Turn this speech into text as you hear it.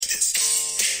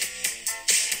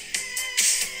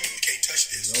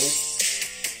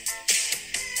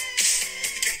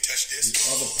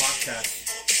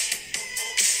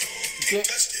shit.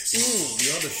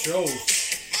 The other shows.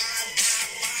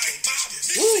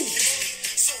 Woo!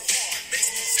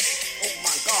 Oh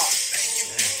my god.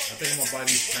 I think I'm gonna buy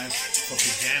these pants for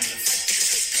pajamas.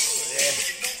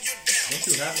 Don't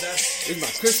you have that? This is my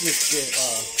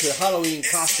Christmas Halloween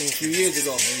costume a few years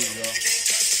ago. There you go.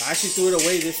 I actually threw it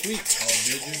away this week. Oh,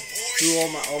 did you? Threw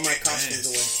all my costumes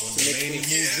away. When the lady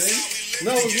moves in?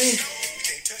 No, it was me.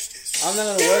 I'm not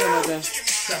gonna wear them again.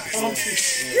 That pumpkin.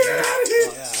 Get out of here!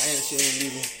 Oh, yeah, I ain't shit ain't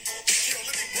leaving.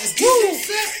 Woo!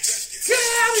 Get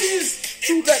out of here!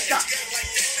 Shoot that guy.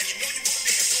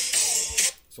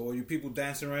 So are you people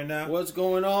dancing right now? What's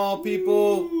going on,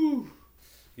 people? Woo.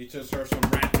 You just heard some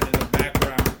ranting in the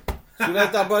background.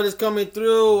 Chuleta Brothers coming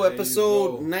through, There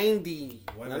episode you go. 90.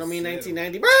 I don't mean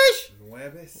 1990,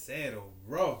 9-0,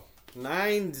 bro.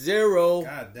 9-0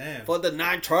 God damn. for the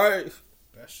 9 tray.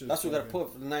 That's what we gotta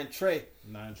put for the 9 tray.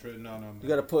 9 tray. No, man. You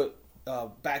gotta put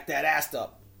back that ass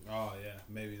up Oh yeah,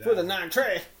 maybe that. for the 9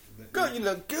 tray. Girl, you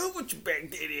look good with your back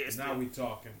that ass. Now we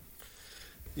talking.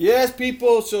 Yes,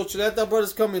 people. So Chuleta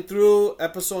Brothers coming through,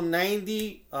 episode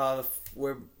 90.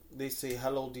 Where they say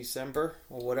hello December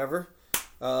or whatever.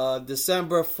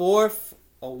 December 4th,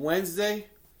 a Wednesday.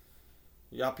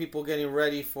 Y'all people getting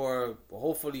ready for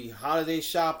hopefully holiday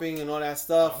shopping and all that I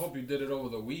stuff. hope you did it over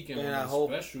the weekend And when I the hope,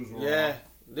 specials were yeah, on.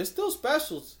 there's still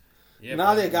specials. Yeah,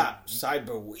 now but- they got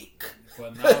Cyber Week.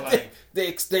 But not like they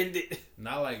extended.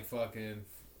 not like fucking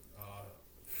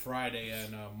Friday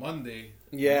and Monday.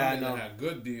 Yeah, Monday I know. They had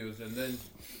good deals, and then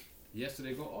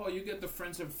yesterday go, oh, you get the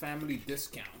friends and family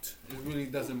discount. It really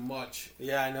doesn't much.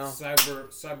 Yeah, I know.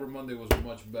 Cyber Monday was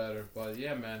much better, but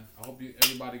yeah, man. I hope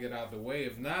everybody get out of the way.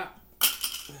 If not,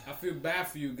 I feel bad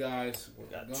for you guys. We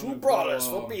got Gonna 2 brawlers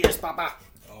for beers, Papa.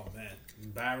 Oh man,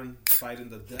 Baron fighting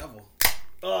the devil.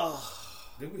 Oh,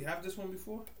 Did we have this one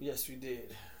before? yes, we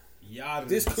did. Yeah.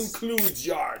 This concludes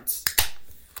Yards.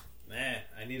 Man,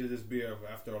 I needed this beer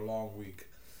after a long week.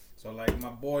 So, like my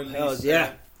boy Lee Hells said,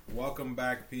 yeah. welcome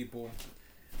back, people.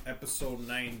 Episode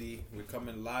 90. We're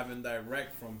coming live and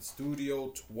direct from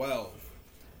Studio 12.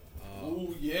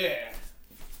 Oh, yeah.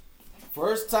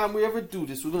 First time we ever do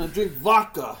this, we're going to drink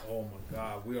vodka Oh, my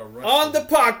God. We are rushing. on the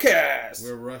podcast.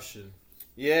 We're rushing.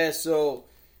 Yeah, so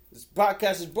this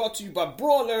podcast is brought to you by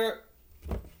Brawler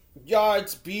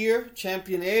Yards Beer,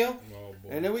 Champion Ale. Oh, boy.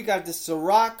 And then we got the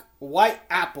Ciroc White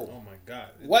Apple. Oh, my God.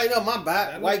 White, no, my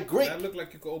bad. That White look, grape. That looked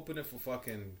like you could open it for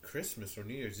fucking Christmas or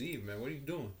New Year's Eve, man. What are you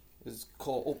doing? It's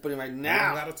called opening right You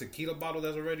now. got a tequila bottle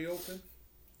that's already open?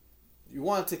 You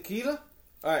want tequila?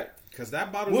 All right. Because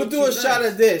that bottle We'll looks do a too shot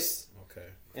nice. of this. Okay.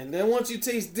 And then once you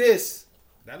taste this,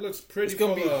 That looks pretty it's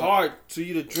going to be hard for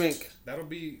you to drink. That'll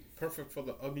be perfect for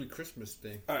the ugly Christmas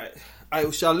thing. All right. I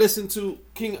shall listen to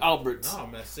King Albert's. No,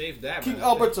 man, save that, King man.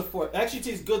 Albert's a four. Actually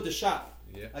tastes good, the shot.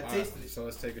 Yeah, I all tasted right, it. So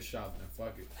let's take a shot, man.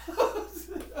 Fuck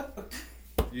it.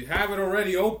 You have it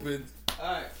already opened.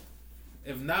 All right.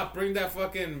 If not, bring that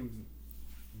fucking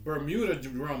Bermuda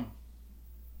drum.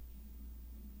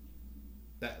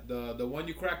 That the one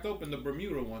you cracked open, the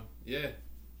Bermuda one. Yeah,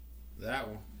 that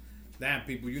one. Damn,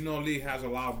 people, you know Lee has a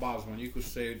lot of bottles, man. You could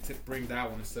say bring that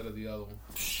one instead of the other one.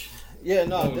 Yeah,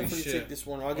 no, I'll Holy definitely shit. take this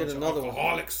one. I'll get Bunch of another one.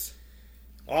 alcoholics.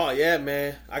 Oh, yeah,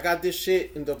 man. I got this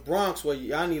shit in the Bronx where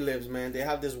Yanni lives, man. They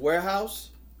have this warehouse.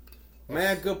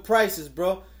 Man, good prices,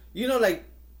 bro. You know, like,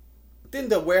 I think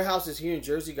the warehouses here in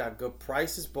Jersey got good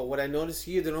prices, but what I noticed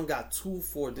here, they don't got 2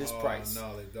 for this price.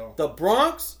 No, they don't. The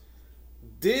Bronx,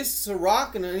 this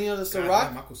Ciroc and any other God Ciroc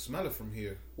damn, I could smell it from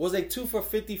here. was like 2 for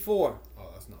 54. Oh,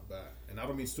 that's not bad. And I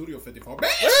don't mean Studio 54.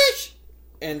 Bitch!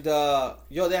 And,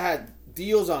 yo, they had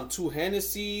deals on 2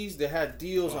 Hennessy's. They had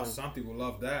deals on... Some people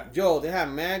love that. Yo, they had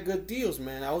mad good deals,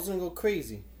 man. I was gonna go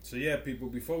crazy. So yeah, people,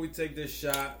 before we take this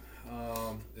shot,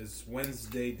 it's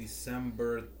Wednesday,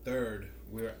 December 3rd.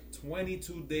 We're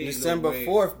 22 days December away.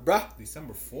 4th, bruh.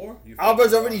 December 4th?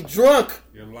 Albert's already drunk.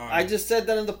 You're lying. I just said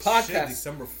that on the podcast. Shit,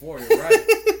 December 4th, you're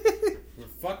right. We're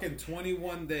fucking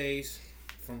 21 days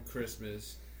from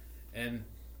Christmas and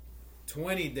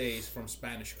 20 days from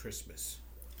Spanish Christmas.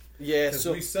 Yeah, Because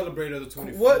so we celebrated the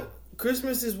 24th. what?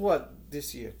 Christmas is what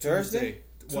this year? Thursday?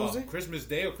 Well, Tuesday? Christmas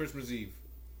Day or Christmas Eve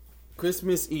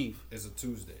Christmas Eve. is a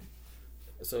Tuesday.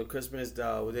 So Christmas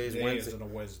what day is Day Wednesday? is on a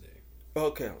Wednesday.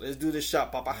 Okay, let's do this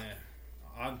shot, Papa. Man,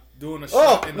 I'm doing a Oh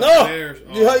shot in the no! Bears.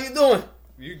 How you doing?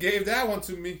 You gave that one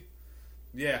to me.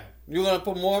 Yeah. You gonna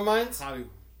put more in mine? How do you...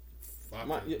 Fuck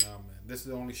My- it. yeah. Nah, man. This is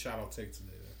the only shot I'll take today.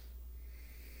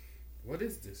 What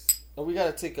is this? Oh, we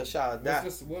gotta take a shot of that.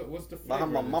 What's this? What's the flavor?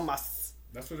 Bahama of this? Mamas.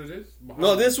 That's what it is?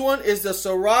 No, this one is the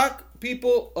Ciroc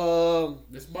people.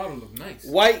 This bottle looks nice.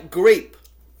 White grape.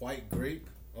 White grape.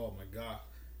 Oh my god.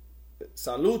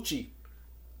 Salucci.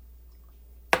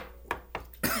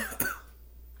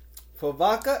 For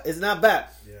vodka, it's not bad.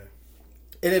 Yeah.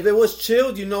 And if it was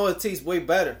chilled, you know it tastes way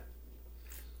better.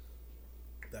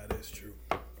 That is true.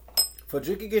 For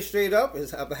drinking it straight up,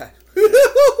 it's not bad. Yeah.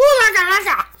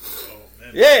 Oh,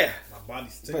 man. Yeah. My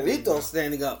body's tingling. Pelito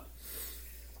standing up.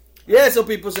 Yeah, so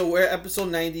people, so we're episode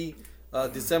 90,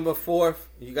 December 4th.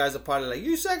 You guys are probably like,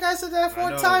 you said guys said that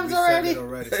 4 times already? Said it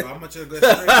already. So I'm going to go straight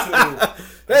to...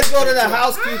 Let's go to the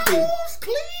housekeeping. House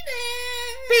cleaning.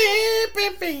 We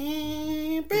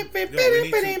need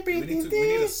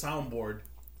a soundboard.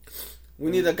 We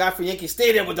need a guy for Yankee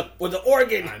Stadium with the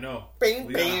organ. I know. Bing,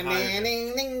 We bing, gotta hire him.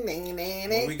 ding, ding, ding, ding,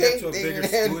 When we ding, get to a ding, bigger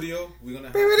ding. studio, we're going to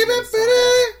have to get a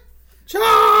soundboard.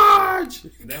 Charge!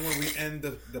 Then when we end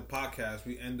the podcast,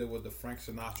 we end it with the Frank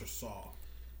Sinatra song.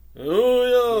 New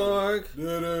York.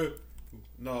 No,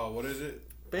 what is it?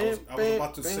 I Bam, was bam,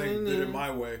 about to sing Did It My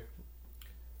Way.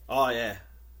 Oh, yeah.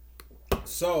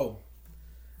 So,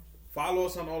 follow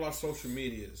us on all our social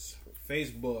medias.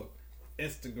 Facebook,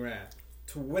 Instagram,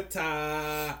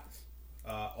 Twitter,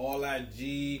 all at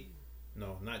G.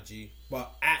 No, not G,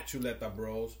 but at Chuleta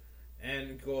Bros. And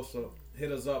you can also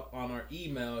hit us up on our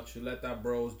email,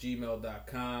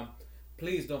 chuletabros@gmail.com.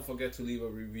 Please don't forget to leave a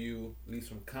review, leave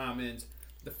some comments,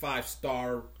 the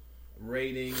 5-star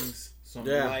ratings, some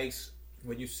likes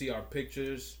when you see our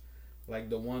pictures, like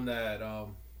the one that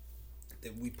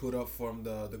we put up from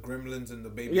the Gremlins and the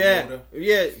Baby Yoda.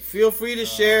 Yeah, feel free to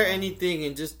share anything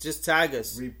and just tag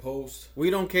us. Repost. We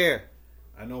don't care.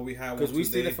 I know we had one because we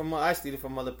today. I steal it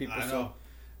from other people. I know.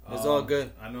 So it's all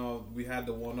good. I know we had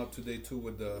the one up today too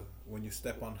with the when you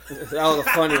step on. That was a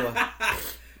funny one.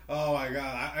 Oh my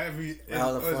god! That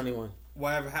was a funny one.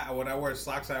 When I wear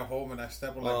socks at home and I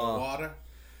step on the water,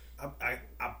 I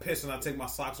piss and I take my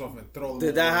socks off and throw them.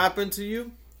 Did that happen to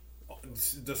you?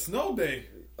 The snow day.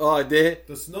 Oh, it did.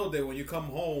 The snow day when you come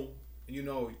home, you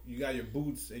know you got your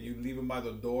boots and you leave them by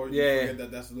the door. You forget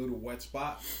that's a little wet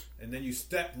spot, and then you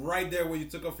step right there where you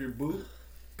took off your boot,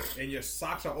 and your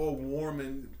socks are all warm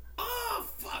and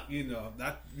fuck, you know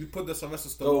that you put the Sylvester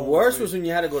Stallone. The worst was when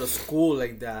you had to go to school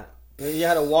like that. Then you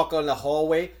had to walk on the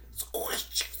hallway.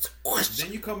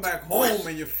 Then you come back home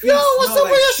and your feet up smell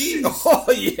like with cheese.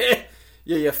 Oh yeah,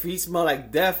 your feet smell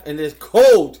like death and it's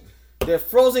cold. They're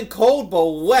frozen cold but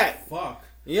wet. Fuck.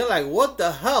 You're like, what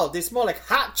the hell? They smell like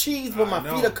hot cheese, but my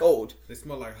feet are cold. They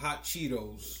smell like hot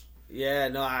Cheetos. Yeah,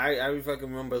 no, I fucking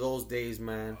remember those days,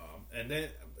 man. And then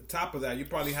on top of that, you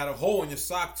probably had a hole in your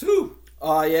sock too.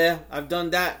 Oh yeah, I've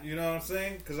done that. You know what I'm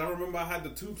saying? Because I remember I had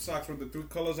the tube socks with the 3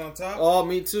 colors on top. Oh,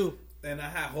 me too. And I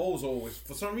had holes always.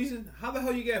 For some reason, how the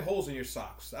hell you get holes in your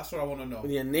socks? That's what I want to know.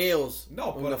 Your nails.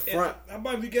 No, on but the front. How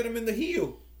about you get them in the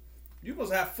heel? You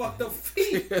must have fucked up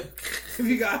feet. If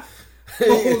you got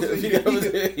holes in your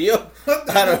heel.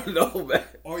 I don't know, man.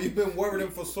 Or you've been wearing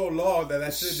them for so long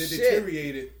that shit they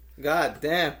deteriorated. God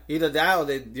damn. Either that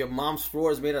or your mom's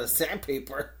floor is made out of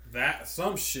sandpaper. That,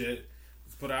 some shit.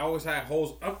 But I always had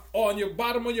holes up on your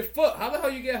bottom of your foot. How the hell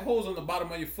you get holes on the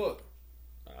bottom of your foot?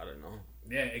 I don't know.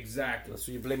 Yeah, exactly.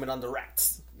 So you blame it on the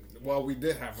rats. Well, we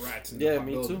did have rats in the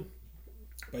building. Me too.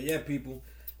 But yeah, people,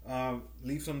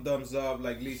 leave some thumbs up.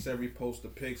 Like Lee said, repost the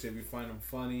pics if you find them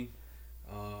funny.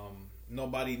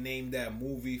 Nobody named that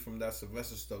movie from that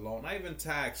Sylvester Stallone. I even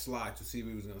tagged Sly to see if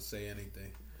he was gonna say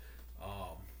anything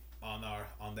on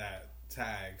that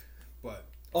tag, but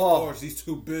of course he's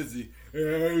too busy.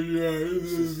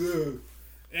 And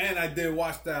I did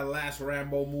watch that last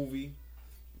Rambo movie.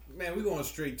 Man, we going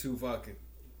straight to fucking.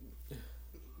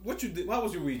 What you did? What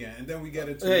was your weekend? And then we get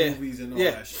into movies and all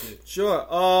that shit.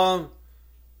 Sure.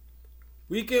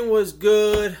 Weekend was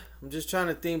good. I'm just trying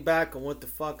to think back on what the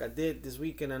fuck I did this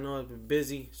weekend. I know I've been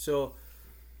busy, so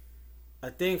I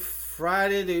think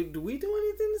Friday. Did we do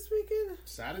anything this weekend?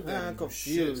 Saturday. I'm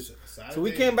confused. Saturday. So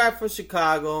we came back from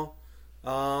Chicago.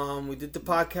 We did the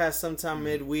podcast sometime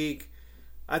midweek.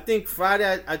 I think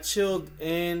Friday I chilled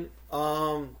in.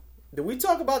 Did we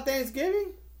talk about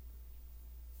Thanksgiving?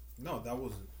 No,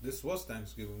 this was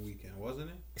Thanksgiving weekend, wasn't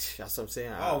it? That's what I'm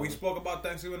saying. We spoke about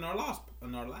Thanksgiving in our last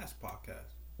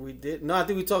podcast. We did. No, I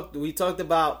think we talked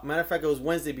about, matter of fact, it was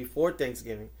Wednesday before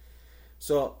Thanksgiving.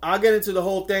 So I'll get into the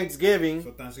whole Thanksgiving.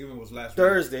 So Thanksgiving was last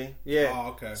Thursday. Week. Yeah. Oh,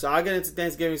 okay. So I'll get into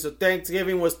Thanksgiving. So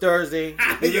Thanksgiving was Thursday.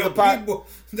 People,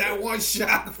 that one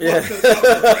shot. Yeah.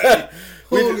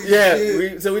 Holy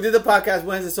shit. So we did the podcast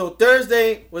Wednesday. So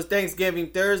Thursday was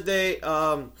Thanksgiving. Thursday,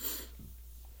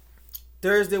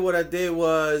 what I did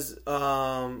was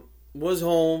home.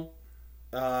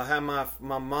 had my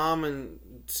mom and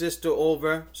sister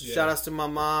over. So shout outs to my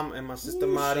mom and my sister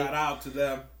Mari. Shout out to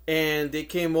them. And they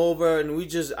came over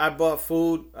and I bought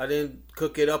food. I didn't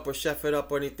cook it up or chef it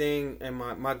up or anything. And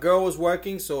my girl was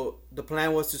working, so the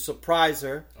plan was to surprise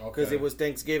her because it was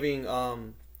Thanksgiving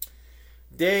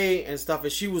day and stuff,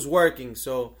 and she was working.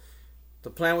 So the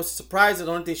plan was to surprise her.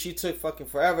 The only thing, she took fucking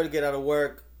forever to get out of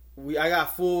work. I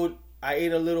got food. I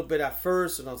ate a little bit at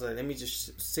first, and I was like, let me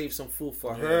just save some food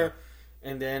for her.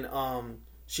 And then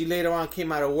she later on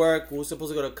came out of work. We were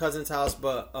supposed to go to a cousin's house,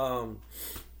 but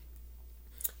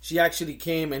she actually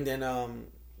came, and then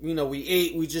we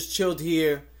ate. We just chilled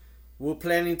here. We were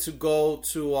planning to go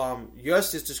to your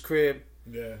sister's crib.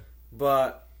 Yeah.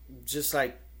 But just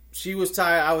like she was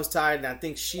tired, I was tired, and I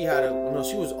think she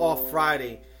was off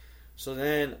Friday. So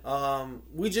then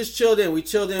we just chilled in. We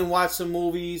chilled in, watched some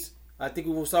movies. I think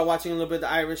we will start watching a little bit of The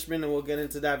Irishman, and we'll get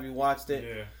into that if you watched it.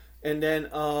 Yeah. And then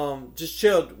just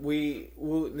chilled. We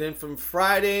then from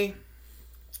Friday.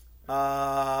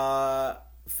 Friday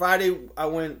I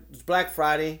went. It was Black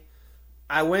Friday.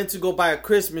 I went to go buy a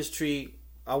Christmas tree.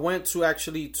 I went to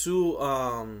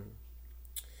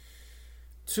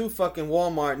fucking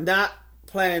Walmart. Not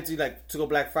planning to go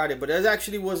Black Friday, but there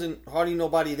actually wasn't hardly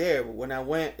nobody there. When I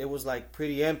went, it was like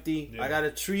pretty empty. Yeah. I got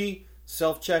a tree,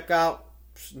 self-checkout,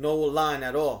 no line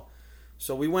at all.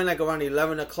 So we went like around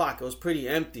 11 o'clock. It was pretty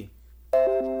empty.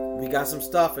 We got some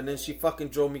stuff, and then she fucking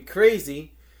drove me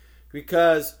crazy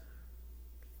because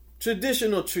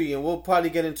traditional tree, and we'll probably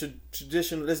get into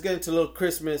traditional. Let's get into a little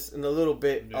Christmas and a little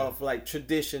bit of like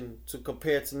tradition to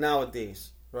compare to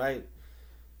nowadays, right?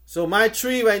 So my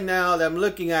tree right now that I'm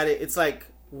looking at it, it's like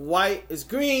white, it's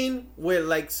green with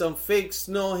like some fake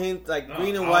snow hint, like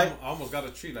green and white. I almost got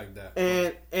a tree like that.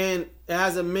 And it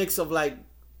has a mix of like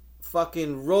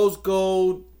fucking rose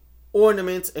gold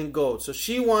ornaments and gold. So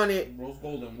she wanted rose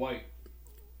gold and white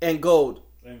and gold.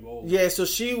 And gold. Yeah,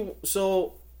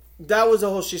 so that was the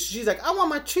whole shit. She's like, I want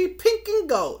my tree pink and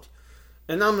gold.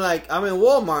 And I'm like, I'm in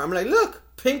Walmart. I'm like, look,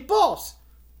 pink balls.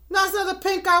 That's not the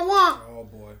pink I want. Oh,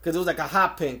 boy. Because it was like a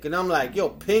hot pink. And I'm like, yo,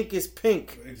 pink is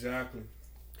pink. Exactly.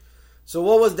 So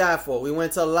what was that for? We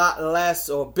went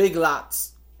to Big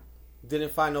Lots.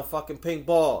 Didn't find no fucking pink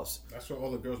balls. That's where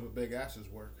all the girls with big asses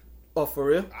work. Oh, for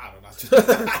real? I don't know.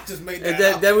 I just made that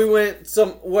and then we went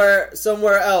somewhere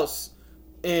else.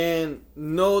 And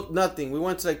nothing. We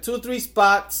went to like 2 or 3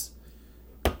 spots.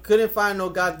 Couldn't find no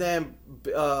goddamn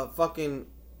fucking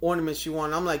ornaments she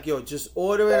wanted. I'm like, yo, just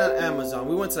order it on Amazon.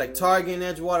 We went to like Target and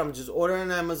Edgewater. I'm just ordering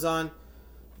on Amazon.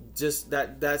 Just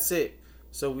that's it.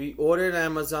 So we ordered on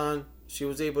Amazon. She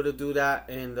was able to do that,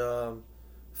 and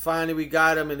finally we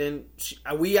got them. And then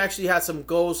we actually had some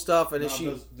gold stuff. And then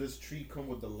does this tree come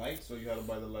with the lights, or you had to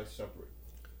buy the lights separate?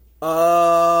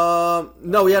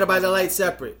 No, we had to buy the lights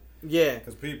separate. Yeah,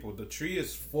 because the tree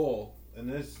is full and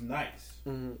it's nice,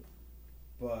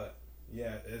 but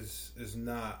yeah, it's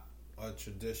not a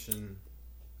tradition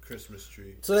Christmas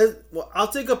tree. So I'll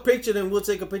take a picture, then we'll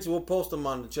take a picture. We'll post them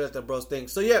on the Church That Bros thing.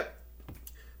 So yeah,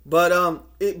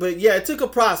 it took a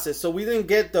process. So we didn't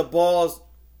get the balls,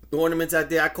 the ornaments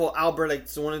that day. I called Albert like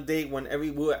so on a date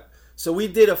so we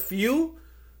did a few,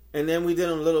 and then we did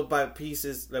them little by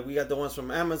pieces. Like we got the ones from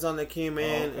Amazon that came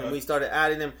in, and we started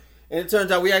adding them. And it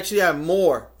turns out we actually have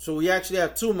more. So we actually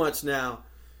have too much now.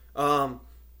 What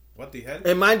the hell?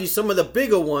 And mind you, some of the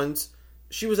bigger ones,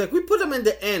 she was like, we put them in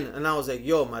the end. And I was like,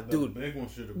 yo, my dude, big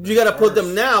ones you got to put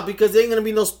them now because there ain't going to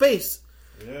be no space.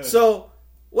 Yeah. So,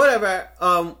 whatever.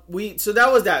 So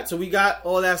that was that. So we got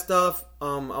all that stuff.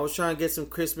 I was trying to get some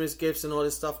Christmas gifts and all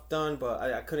this stuff done, but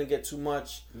I couldn't get too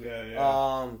much.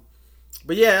 Yeah.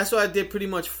 But yeah, that's what I did pretty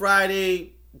much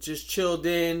Friday. Just chilled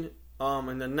in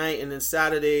the night. And then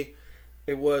Saturday...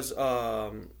 we went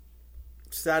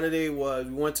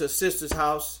to a sister's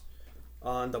house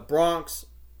in the Bronx.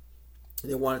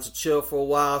 They wanted to chill for a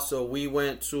while, so we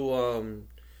went to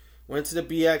the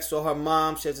BX. Saw her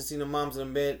mom. She hasn't seen her moms in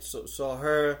a bit. So saw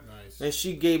her. Nice. And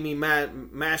she gave me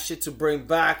mad shit to bring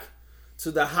back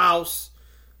to the house.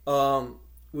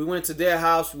 We went to their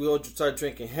house. We all started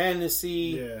drinking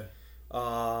Hennessy. Yeah.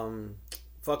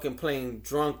 Fucking playing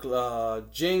drunk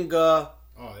Jenga.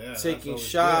 Oh, yeah. Taking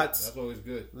shots. Good. That's always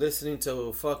good. Listening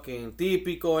to fucking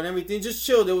Típico and everything. Just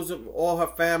chilled. It was all her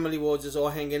family. We were just all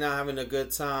hanging out, having a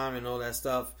good time and all that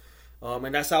stuff.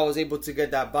 And that's how I was able to get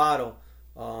that bottle.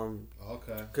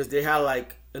 Okay. Because they had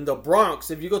like, in the Bronx,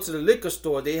 if you go to the liquor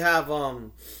store, they have,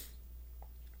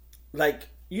 like,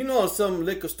 you know, some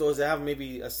liquor stores that have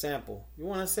maybe a sample. You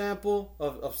want a sample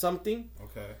of something?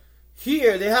 Okay.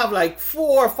 Here, they have like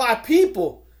 4 or 5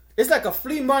 people. It's like a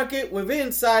flea market with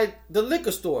inside the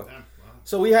liquor store.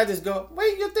 So we had this girl.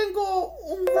 Wait, yo tengo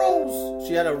un rose.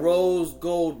 She had a rose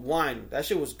gold wine. That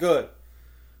shit was good.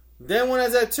 Then when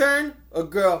as I turned, a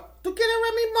girl, "Tu quieres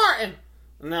Remy Martin?"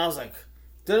 And I was like,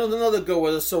 then there was another girl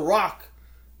with a Ciroc.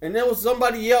 And there was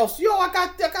somebody else. Yo, I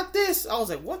got this. I was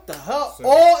like, what the hell? So,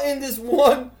 all in this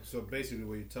one. So basically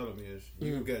what you're telling me is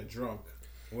you could get drunk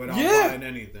without buying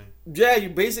anything. Yeah, you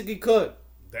basically could.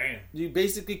 Damn. You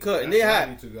basically could.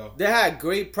 That's And they had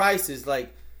great prices.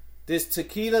 Like this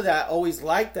tequila that I always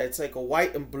liked, that it's like a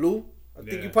white and blue. I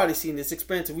think you probably seen this.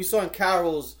 Expensive. We saw in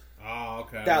Carol's. Oh,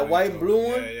 okay. That white and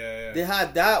blue one. Yeah. They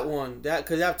had that one.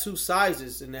 Because they have two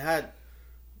sizes. And they had...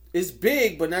 It's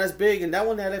big, but not as big. And that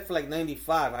one they had it for like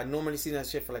 $95. I normally see that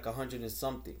shit for like $100 and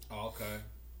something. Oh, okay.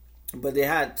 But they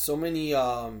had so many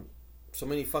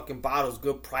fucking bottles,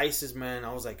 good prices, man.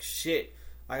 I was like, shit,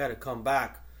 I gotta come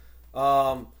back.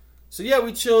 So yeah,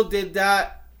 we chilled, did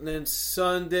that. And then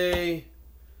Sunday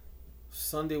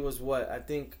was what? I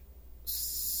think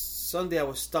Sunday I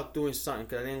was stuck doing something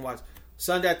because I didn't watch.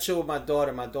 Sunday I chilled with my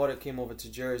daughter. My daughter came over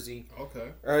to Jersey.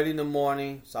 Okay. Early in the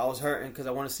morning. So I was hurting because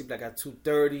I want to sleep like at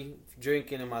 2:30,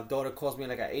 drinking. And my daughter calls me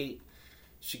like at 8.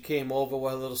 She came over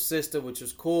with her little sister, which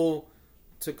was cool.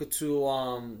 Took her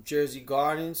to Jersey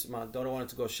Gardens. My daughter wanted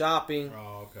to go shopping.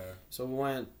 Oh, okay. So we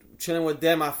went chilling with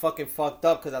them. I fucking fucked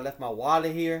up because I left my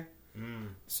wallet here.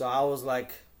 So I was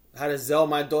like, had to Zelle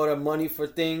my daughter money for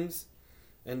things.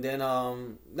 And then,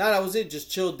 that was it.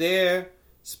 Just chilled there.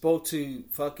 Spoke to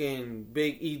fucking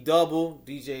Big E Double,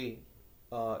 DJ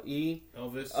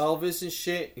Elvis and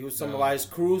shit. He was talking about his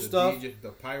cruise stuff. DJ, the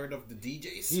pirate of the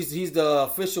DJs. He's the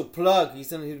official plug.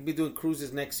 He'll be doing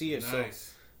cruises next year.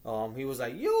 Nice. So he was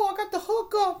like, yo, I got the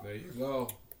hookup. There you go.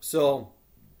 So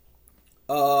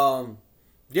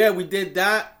yeah, we did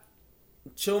that.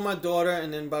 Chill with my daughter,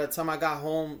 and then by the time I got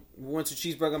home, we went to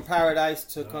Cheeseburger in Paradise.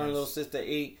 Took her and little sister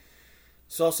ate.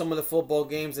 Saw some of the football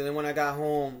games, and then when I got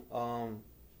home,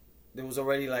 it was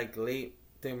already like late.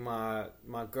 Then my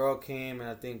girl came, and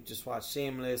I think just watched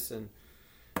Shameless and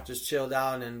just chilled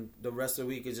out. And the rest of the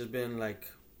week has just been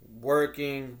like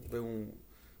working.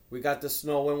 We got the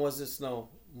snow. When was the snow?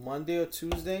 Monday or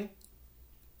Tuesday?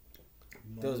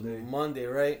 It was Monday,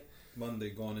 right? Monday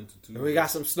going into Tuesday. And we got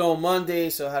some snow Monday,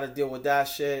 so I had to deal with that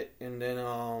shit. And then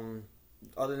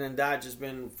other than that, just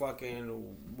been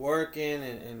fucking working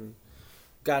and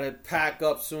got to pack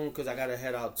up soon because I got to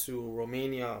head out to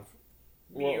Romania.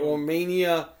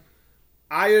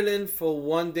 Ireland for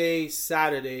one day,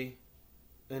 Saturday.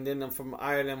 And then from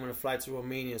Ireland, I'm going to fly to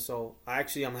Romania. So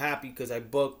I'm happy because I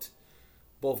booked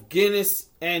both Guinness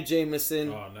and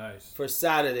Jameson for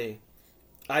Saturday.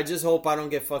 I just hope I don't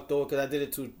get fucked over because I did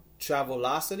it to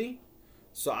Travelocity.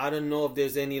 So I don't know if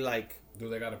there's any like... Do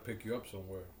they got to pick you up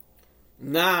somewhere?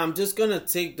 Nah, I'm just going to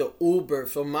take the Uber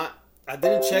from I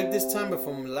didn't check this time, but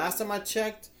from last time I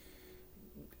checked,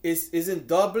 it's in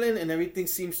Dublin and everything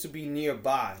seems to be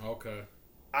nearby. Okay.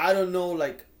 I don't know,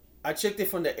 like, I checked it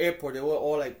from the airport. They were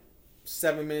all like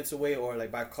 7 minutes away or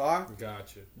like by car.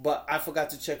 Gotcha. But I forgot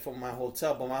to check from my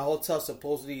hotel. But my hotel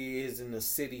supposedly is in the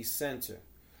city center.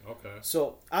 Okay.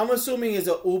 So I'm assuming it's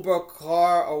an Uber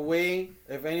car away,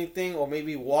 if anything, or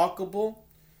maybe walkable.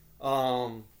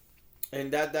 And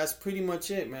that's pretty much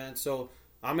it, man. So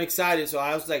I'm excited. So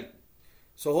I was like,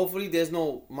 so hopefully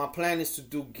my plan is to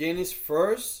do Guinness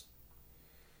first.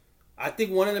 I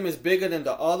think one of them is bigger than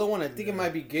the other one. I think it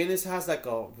might be Guinness has like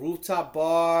a rooftop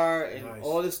bar and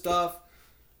all this stuff.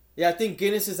 Yeah, I think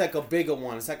Guinness is like a bigger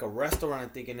one. It's like a restaurant, I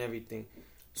think, and everything.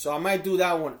 So I might do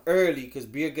that one early because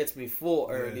beer gets me full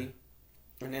early.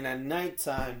 And then at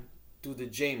nighttime, do the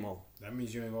JMO. That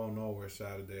means you ain't going nowhere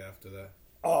Saturday after that.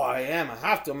 Oh, I am. I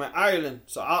have to. I'm in Ireland.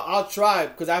 So I'll try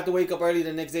because I have to wake up early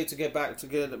the next day to get back on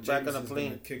the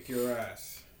plane. Kick your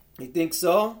ass. You think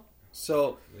so?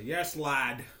 So yes,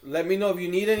 lad. Let me know if you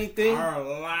need anything.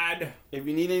 Lad. If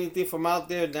you need anything from out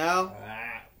there now,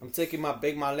 I'm taking my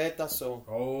big maleta.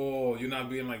 So you're not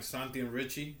being like Santi and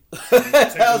Richie.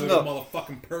 Hell no.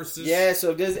 Motherfucking purses. Yeah.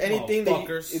 So if there's anything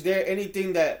is there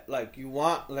anything that like you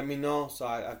want, let me know so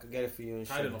I could get it for you. And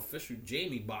I had an official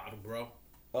Jamie bottle, bro.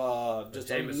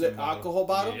 Just a alcohol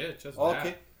bottle. Yeah, just that.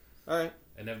 Okay. All right.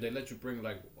 And if they let you bring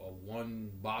like a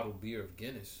 1 bottle beer of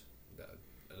Guinness,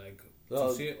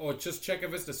 or just check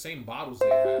if it's the same bottles they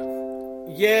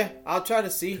have. Yeah, I'll try to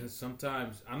see. Because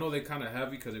sometimes I know they're kind of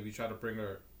heavy. Because if you try to bring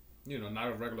her, not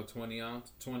a regular 12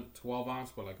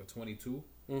 ounce, but like a 22.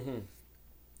 Mm-hmm.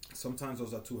 Sometimes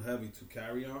those are too heavy to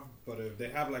carry on. But if they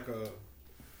have like a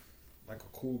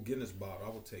cool Guinness bottle, I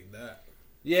would take that.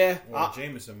 Yeah, or a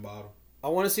Jameson bottle. I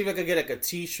want to see if I could get like a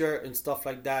T-shirt and stuff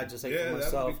like that, just like for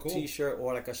myself. Cool. T-shirt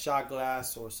or like a shot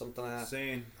glass or something like that.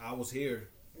 Saying I was here.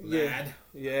 lad.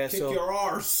 Yeah. Kick your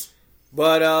arse.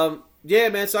 But yeah,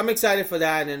 man. So I'm excited for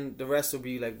that, and then the rest will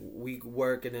be like week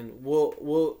work, and then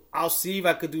I'll see if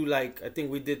I could do like I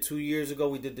think we did 2 years ago.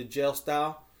 We did the jail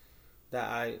style.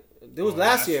 It was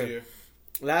last year.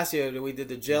 Last year we did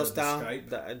the jail style. I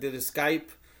did a Skype.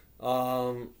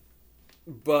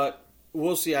 But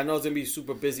we'll see. I know it's gonna be a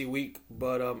super busy week,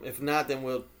 but if not, then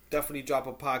we'll definitely drop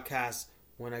a podcast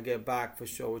when I get back for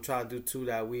sure. We'll try to do 2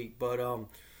 that week. But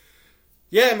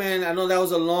yeah, man, I know that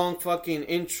was a long fucking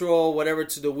intro, whatever,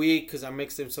 to the week because I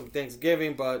mixed in some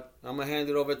Thanksgiving, but I'm gonna hand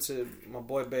it over to my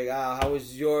boy Big Al. How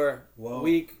was your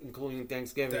week, including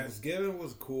Thanksgiving? Thanksgiving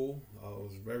was cool. It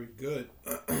was very good.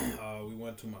 We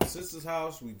went to my sister's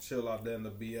house. We chilled out there in the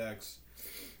BX.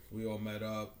 We all met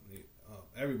up.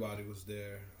 Everybody was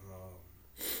there.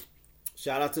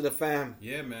 Shout out to the fam.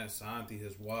 Yeah, man. Santi,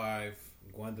 his wife,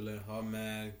 Gwendolyn, her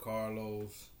man,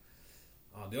 Carlos.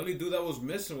 The only dude that was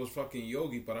missing was fucking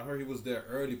Yogi, but I heard he was there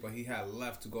early, but he had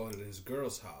left to go to his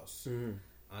girl's house.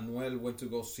 Anuel went to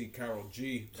go see Karol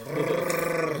G.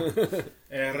 Real.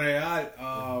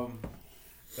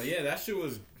 But yeah, that shit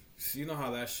was, you know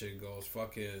how that shit goes.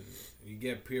 Fucking, you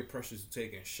get peer pressure to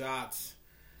taking shots.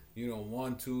 You don't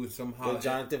want to somehow. Did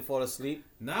Jonathan fall asleep?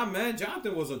 Nah, man.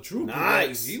 Jonathan was a trooper.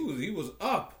 Nice. He was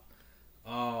up.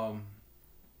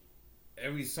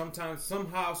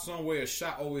 Somehow, some way, a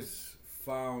shot always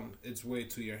found its way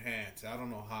to your hands. I don't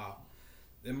know how.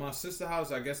 In my sister's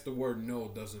house, I guess the word no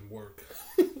doesn't work.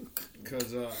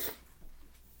 Because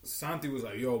Santi was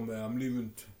like, yo, man, I'm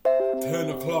leaving 10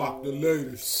 o'clock, the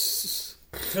latest.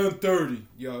 10:30.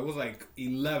 Yo, it was like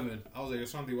 11. I was like,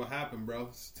 Santi, what happened, bro?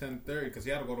 It's 10:30 because he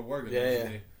had to go to work the next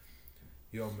day.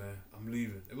 Yo, man, I'm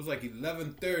leaving. It was like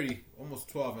 11:30, almost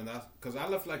 12, and because I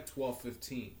left like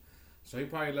 12:15. So he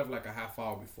probably left like a half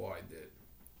hour before I did.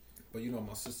 But you know,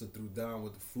 my sister threw down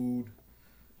with the food.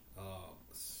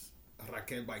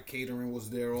 Raquel by Catering was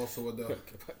there also with the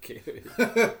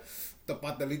the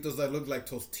patelitos that looked like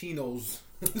Tostinos.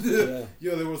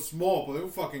 Yo, they were small, but they were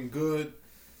fucking good.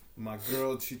 My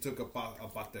girl, she took a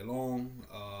patelón,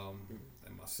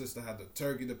 and my sister had the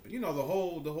turkey. The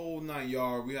whole 9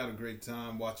 yard. We had a great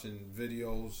time watching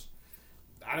videos.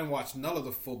 I didn't watch none of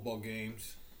the football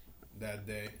games that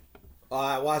day.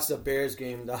 I watched the Bears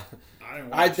game.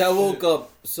 I woke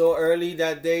up so early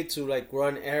that day to like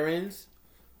run errands.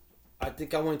 I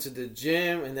think I went to the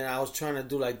gym and then I was trying to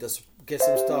do like get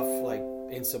some stuff like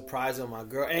in surprise on my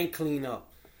girl and clean up.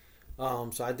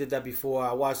 So I did that before.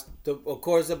 I watched of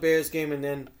course the Bears game, and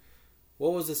then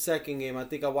what was the second game? I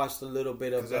think I watched a little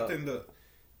bit of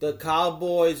the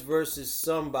Cowboys versus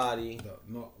somebody.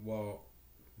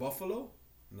 Buffalo.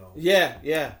 No.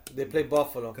 Yeah. They played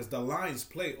Buffalo. Because the Lions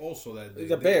played also that day.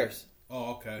 The Bears.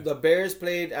 Oh, okay. The Bears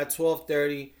played at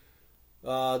 12:30.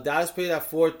 Dallas played at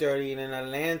 4:30, and then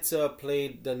Atlanta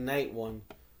played the night one.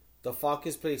 The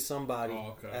Falcons played somebody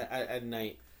at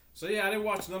night. So yeah, I didn't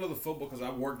watch none of the football because I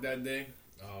worked that day.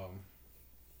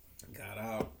 Got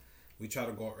out. We tried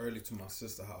to go early to my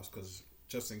sister's house because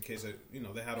just in case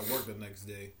they had to work the next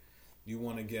day. You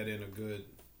want to get in a good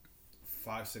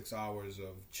 5-6 hours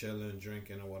of chilling,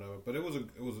 drinking, or whatever. But it was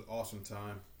an awesome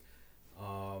time.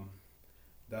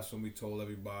 That's when we told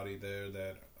everybody there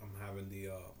that I'm having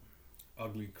the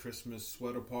ugly Christmas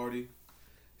sweater party.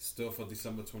 Still for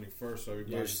December 21st. So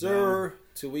everybody's yes, sir. down.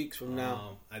 2 weeks from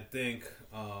now. I think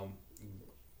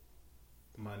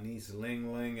my niece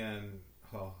Ling Ling and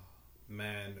her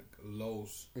man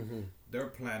Los, they're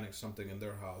planning something in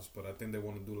their house, but I think they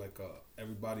want to do like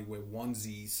everybody with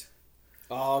onesies.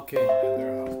 Oh, okay. In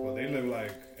their house, but they live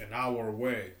like an hour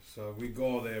away. So if we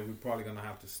go there, we're probably gonna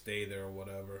have to stay there or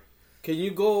whatever. Can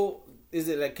you go? Is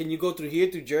it like can you go through here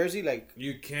through Jersey? Like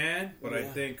you can, but I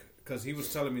think because he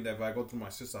was telling me that if I go through my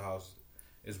sister's house,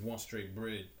 it's one straight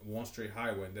bridge, one straight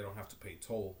highway, and they don't have to pay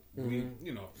toll.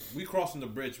 We crossing the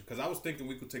bridge because I was thinking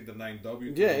we could take the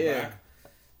 9W. Back,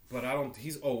 but I don't.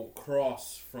 He's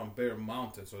cross from Bear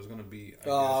Mountain, so it's gonna be. I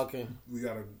guess, okay. We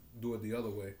gotta do it the other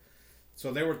way.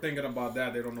 So they were thinking about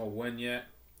that. They don't know when yet,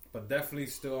 but definitely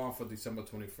still on for December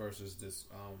 21st is this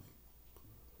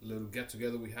little get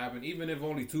together we having. Even if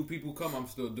only 2 people come, I'm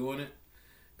still doing it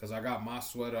because I got my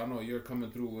sweater. I know you're coming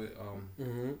through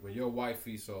with your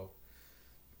wifey, so.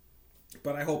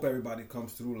 But I hope everybody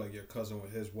comes through, like your cousin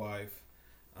with his wife.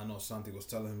 I know Santi was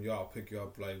telling him, yo, I'll pick you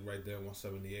up like right there in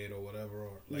 178 or whatever,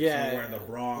 or like somewhere in the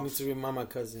Bronx. I need to remind my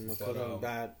cousin. My cousin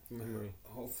bad memory.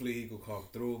 Hopefully he could come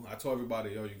through. I told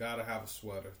everybody, yo, you gotta have a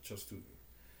sweater just to.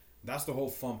 That's the whole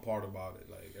fun part about it.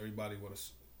 Like everybody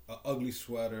with a ugly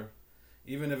sweater,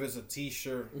 even if it's a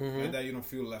T-shirt, like that, you don't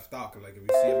feel left out. Cause like if you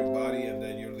see everybody and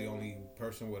then you're the only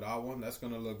person without one, that's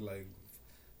gonna look like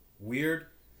weird.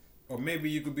 Or maybe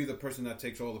you could be the person that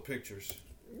takes all the pictures.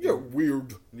 You're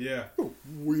weird. Yeah. You're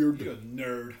weird. You're a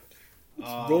nerd.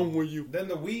 What's wrong with you? Then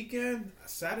the weekend,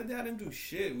 Saturday, I didn't do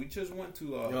shit. We just went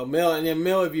to... Mel, and then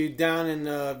Mel, if you're down and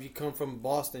if you come from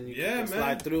Boston, you can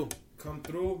slide through. Come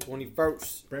through.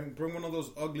 21st. Bring one of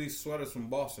those ugly sweaters from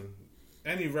Boston.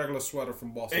 Any regular sweater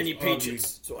from Boston. Any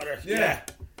Patriots sweater. Yeah.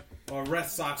 Or Red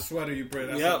Sox sweater you bring.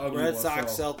 That's an ugly Red one,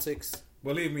 Sox, so. Celtics.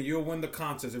 Believe me, you'll win the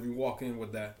contest if you walk in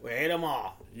with that. We hate them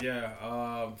all.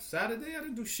 Yeah. Saturday, I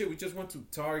didn't do shit. We just went to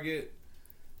Target.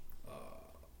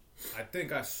 I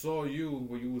think I saw you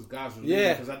when you was guys.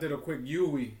 Yeah. Because I did a quick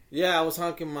Yui. Yeah, I was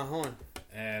honking my horn.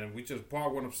 And we just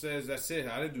parked, went upstairs. That's it.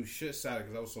 I didn't do shit Saturday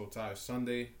because I was so tired.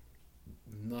 Sunday,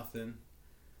 nothing.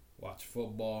 Watch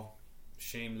football.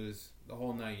 Shameless. The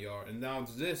whole 9 yard. And now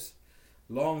it's this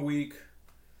long week.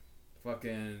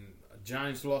 Fucking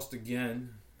Giants lost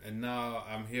again. And now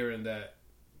I'm hearing that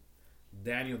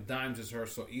Daniel Dimes is hurt,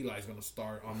 so Eli's going to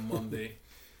start on Monday.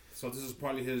 So this is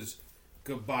probably his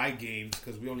goodbye games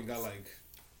because we only got like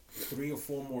 3 or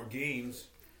 4 more games.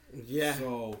 Yeah.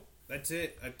 So that's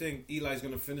it. I think Eli's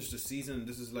going to finish the season.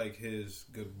 This is like his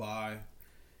goodbye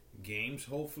games,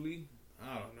 hopefully.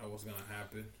 I don't know what's going to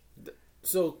happen.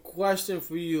 So, question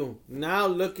for you. Now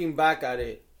looking back at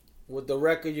it, with the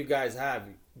record you guys have,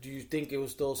 do you think it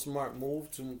was still a smart move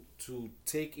to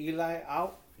take Eli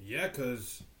out? Yeah,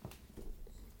 because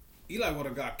Eli would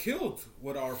have got killed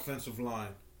with our offensive line.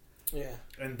 Yeah.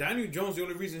 And Daniel Jones, the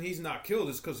only reason he's not killed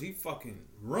is because he fucking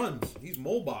runs. He's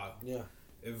mobile. Yeah.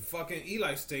 If fucking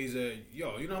Eli stays there,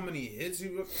 you know how many hits he...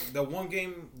 The one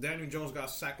game, Daniel Jones got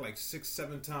sacked like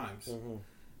 6-7 times. Mm-hmm.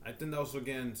 I think that was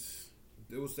against...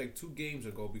 It was like 2 games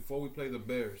ago before we played the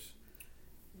Bears.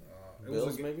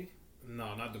 Bills, maybe?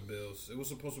 No, not the Bills. It was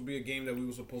supposed to be a game that we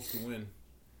were supposed to win.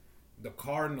 The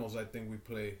Cardinals, I think we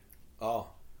played. Oh.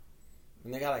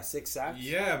 And they got like 6 sacks?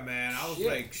 Yeah, man. I was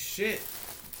like, shit.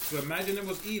 So imagine it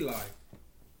was Eli.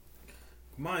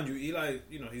 Mind you, Eli,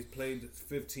 he's played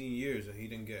 15 years and he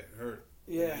didn't get hurt.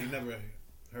 Yeah. You never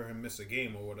heard him miss a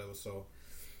game or whatever, so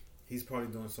he's probably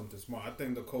doing something smart. I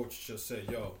think the coach just said,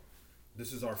 yo,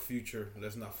 this is our future.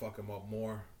 Let's not fuck him up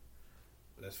more.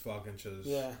 Let's fucking just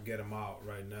get him out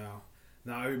right now.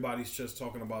 Now everybody's just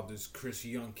talking about this Chris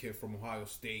Young kid from Ohio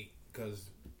State because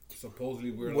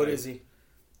supposedly What is he?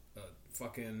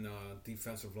 Fucking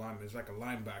defensive lineman. It's like a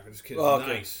linebacker. This kid's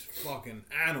nice. Fucking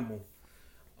animal.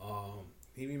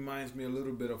 He reminds me a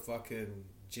little bit of fucking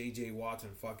J.J. Watt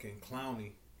and fucking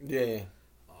Clowney. Yeah.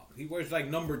 He wears like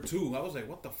number 2. I was like,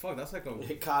 what the fuck? That's like a...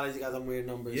 In college, he got some weird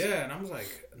numbers. Yeah, and I was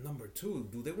like, number 2?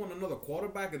 Do they want another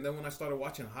quarterback? And then when I started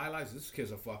watching highlights, this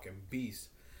kid's a fucking beast.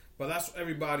 But that's what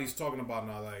everybody's talking about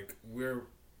now. Like, we're...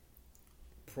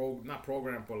 not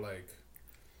programmed, but like...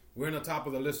 We're in the top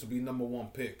of the list to be number 1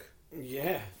 pick.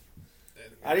 Yeah.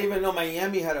 I didn't even know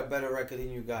Miami had a better record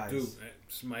than you guys. Dude,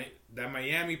 that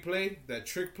Miami play, that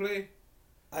trick play...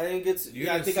 I didn't get to...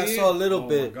 I think I saw a little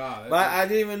bit. My God, but I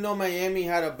didn't even know Miami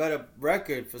had a better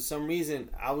record. For some reason,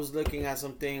 I was looking at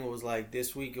something. It was like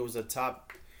this week it was the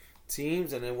top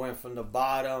teams and it went from the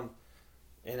bottom.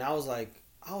 And I was like,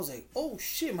 oh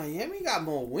shit, Miami got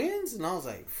more wins? And I was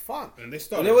like, fuck. And they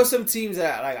started... And there were some teams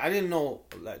that, like, I didn't know,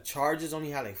 like, Chargers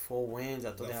only had like 4 wins.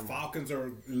 I thought the Falcons are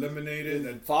eliminated.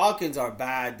 And Falcons are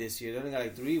bad this year. They only got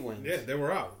like 3 wins. Yeah, they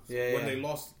were out. Yeah, when they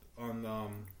lost on...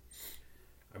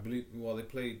 I believe. Well, they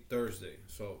played Thursday,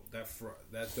 so that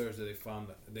Thursday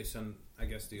they sent. I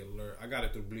guess the alert. I got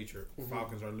it through Bleacher.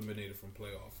 Falcons are eliminated from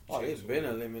playoff. Oh, they've been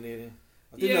eliminated.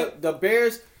 I think the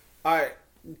Bears are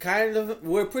kind of.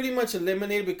 We're pretty much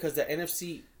eliminated because the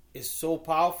NFC is so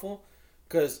powerful.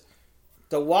 Because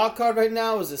the wild card right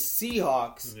now is the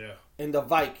Seahawks and the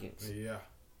Vikings. Yeah,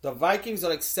 the Vikings are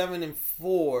like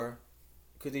 7-4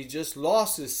 because they just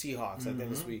lost to the Seahawks. I think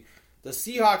this week. The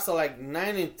Seahawks are like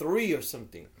 9-3 or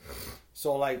something.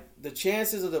 So like the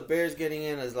chances of the Bears getting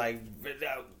in is like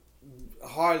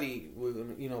hardly,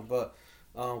 but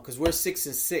because we're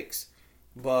 6-6,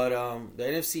 but the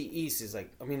NFC East is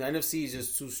like, the NFC is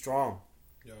just too strong.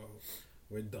 Yo,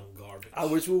 we're done garbage. I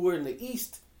wish we were in the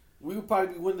East. We would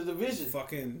probably win the division.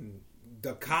 Fucking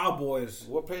the Cowboys.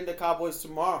 We're playing the Cowboys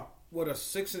tomorrow. With a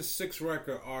 6-6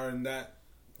 record are in that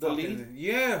the lead.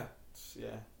 Yeah.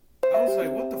 I was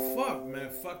like, what the fuck,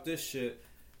 man? Fuck this shit.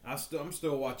 I'm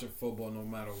still watching football no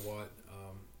matter what.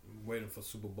 I'm waiting for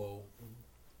Super Bowl.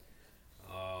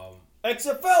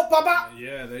 XFL, Papa!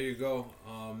 Yeah, there you go.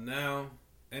 Now,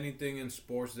 anything in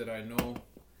sports that I know,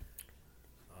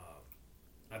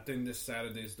 I think this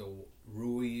Saturday is the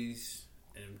Ruiz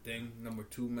and thing, number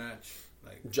 2 match.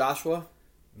 Like Joshua?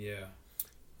 Yeah.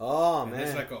 Oh, and man.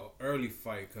 it's like an early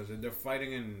fight because they're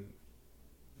fighting in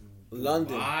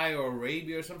London. Dubai or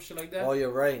Arabia or some shit like that. Oh,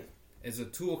 you're right. It's a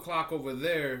 2:00 over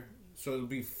there, so it'll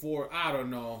be 4. I don't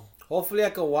know. Hopefully, I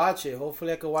can watch it.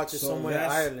 Somewhere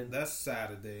in Ireland. That's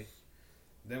Saturday.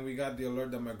 Then we got the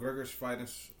alert that McGregor's fighting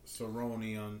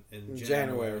Cerrone in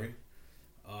January.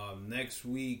 Next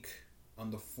week on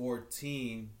the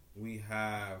 14th, we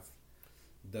have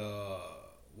the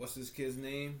what's this kid's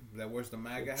name that wears the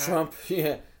MAGA hat? Trump.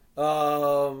 Yeah.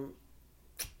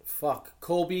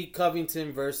 Kobe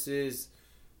Covington versus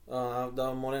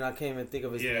the morning I can't even think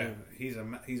of his name. He's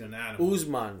an animal.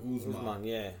 Usman.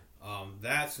 Yeah.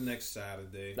 That's next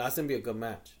Saturday. That's gonna be a good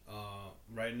match.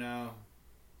 Right now,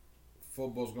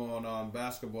 football's going on.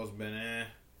 Basketball's been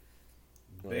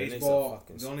Baseball.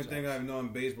 The only thing I know in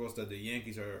baseball is that the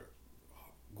Yankees are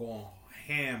going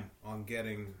ham on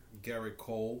getting Garrett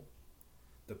Cole,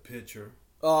 the pitcher.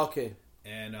 Oh, okay.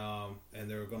 And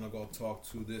they're gonna go talk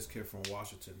to this kid from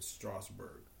Washington,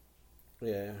 Strasburg.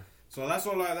 Yeah. So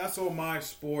that's all my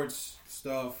sports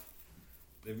stuff.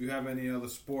 If you have any other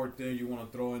sport there you want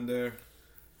to throw in there.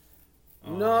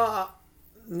 No,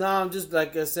 I'm just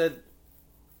like I said.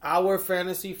 Our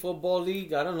fantasy football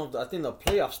league. I don't know. I think the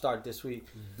playoffs start this week.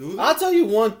 I'll tell you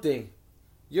one thing.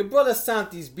 Your brother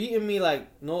Santi's beating me like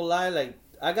no lie. Like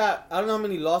I don't know how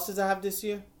many losses I have this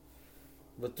year.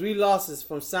 But 3 losses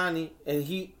from Sani, and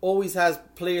he always has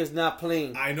players not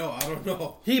playing. I know, I don't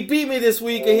know. He beat me this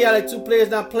week, and he had like 2 players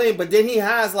not playing, but then he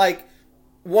has like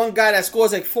one guy that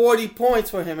scores like 40 points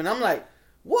for him, and I'm like,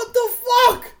 what the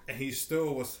fuck? And he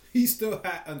still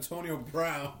had Antonio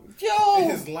Brown in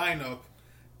his lineup,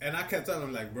 and I kept telling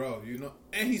him like, bro,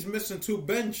 and he's missing 2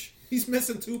 bench. He's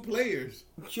missing 2 players.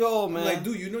 Yo, man, I'm like,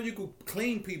 dude, you could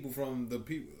claim people from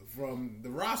the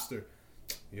roster.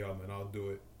 Yo, man, I'll do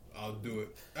it.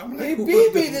 I'm like, he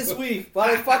beat me this week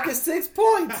by fucking 6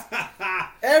 points.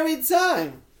 Every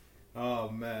time. Oh,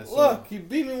 man. Look, he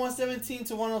beat me 117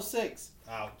 to 106.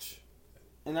 Ouch.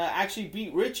 And I actually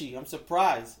beat Richie. I'm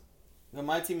surprised. But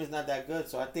my team is not that good.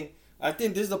 So I think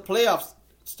this is the playoffs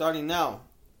starting now.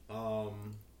 I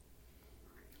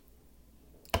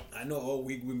know all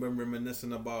week we've been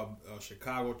reminiscing about a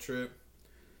Chicago trip.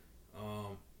 I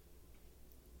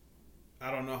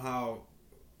don't know how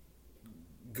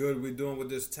good we're doing with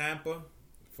this Tampa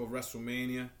for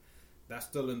WrestleMania. That's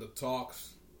still in the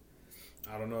talks.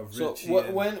 I don't know if Richie.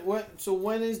 So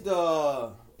when is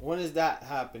that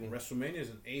happening? WrestleMania is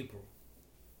in April,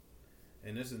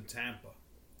 and it's in Tampa.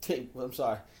 I'm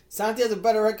sorry. Santi has a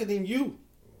better record than you.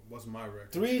 What's my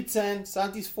record? 3-10.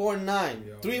 Santi's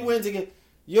 4-9. 3 wins again.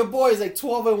 Your boy is like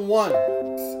 12-1. I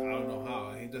don't know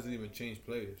how. He doesn't even change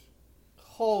players.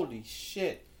 Holy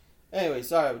shit. Anyway,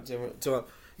 sorry to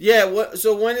yeah.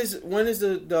 So when is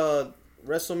the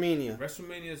WrestleMania?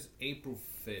 WrestleMania is April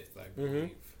 5th, I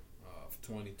believe, of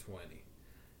 2020.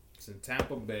 It's in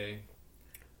Tampa Bay.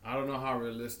 I don't know how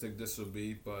realistic this will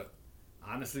be, but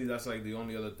honestly, that's like the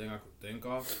only other thing I could think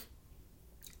of.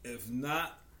 If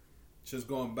not, just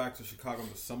going back to Chicago in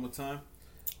the summertime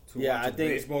to watch a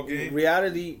baseball game.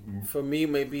 Reality for me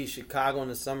may be Chicago in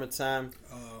the summertime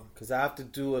because I have to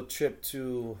do a trip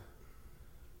to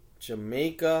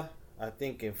Jamaica, I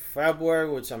think in February,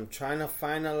 which I'm trying to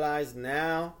finalize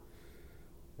now.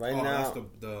 Now, that's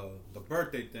the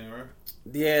birthday thing, right?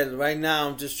 Yeah, right now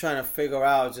I'm just trying to figure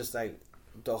out just like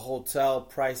the hotel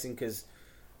pricing because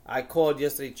I called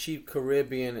yesterday Cheap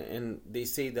Caribbean and they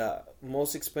say the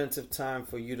most expensive time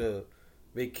for you to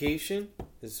vacation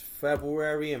is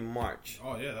February and March.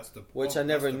 Oh yeah, that's which I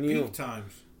never knew. Peak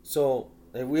times. So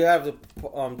if we have to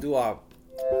do our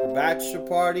bachelor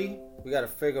party, we got to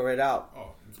figure it out.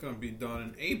 Oh, it's gonna be done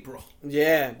in April.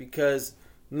 Yeah, because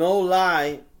no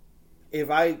lie,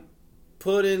 if I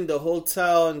put in the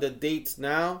hotel and the dates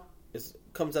now, it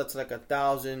comes out to like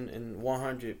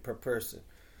 1,100 per person.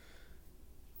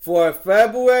 For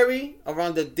February,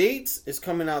 around the dates, it's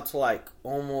coming out to like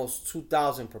almost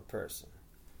 2,000 per person.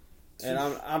 And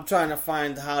I'm trying to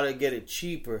find how to get it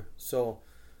cheaper. So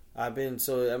I'm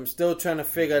still trying to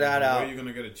figure that out. Where are you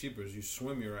gonna get it cheaper? Is you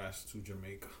swim your ass to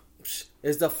Jamaica.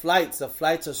 It's the flights. The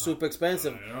flights are super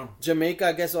expensive. I know. Jamaica,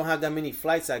 I guess, don't have that many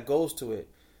flights that goes to it.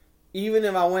 Even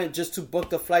if I went just to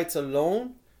book the flights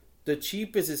alone, the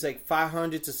cheapest is like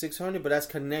 500 to 600, but that's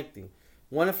connecting.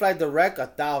 One flight direct,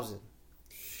 1,000.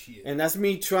 Shit. And that's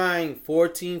me trying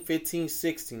 14, 15,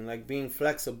 16, like being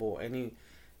flexible. And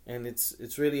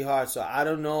it's really hard. So I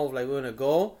don't know if like we're gonna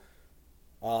go.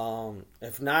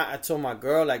 If not, I told my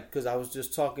girl because I was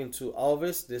just talking to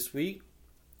Elvis this week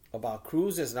about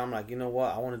cruises, and I'm like, you know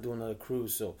what, I want to do another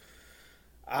cruise. So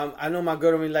I know my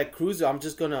girl don't really like cruises. I'm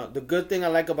just gonna. The good thing I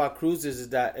like about cruises is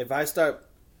that if I start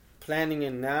planning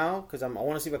it now, because I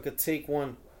want to see if I could take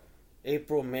one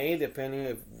April, May, depending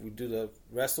if we do the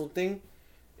wrestle thing,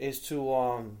 is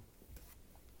to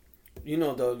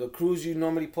the cruise you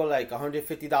normally put like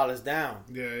 $150 down.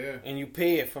 Yeah. And you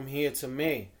pay it from here to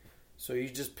May. So you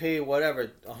just pay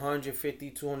whatever,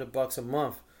 $150, $200 a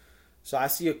month. So I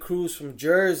see a cruise from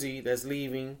Jersey that's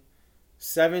leaving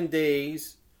 7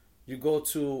 days. You go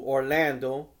to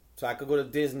Orlando, so I could go to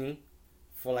Disney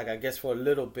for for a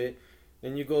little bit.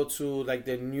 Then you go to like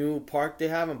the new park they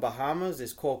have in Bahamas.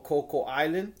 It's called Coco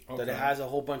Island. Okay. That it has a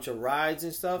whole bunch of rides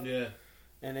and stuff. Yeah.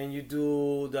 And then you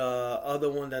do the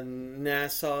other one, the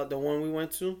Nassau, the one we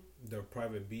went to. The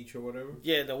private beach or whatever?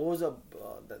 Yeah, there was the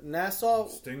Nassau.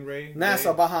 Stingray?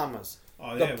 Nassau, Bahamas.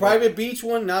 Oh, yeah, the private beach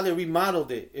one, now they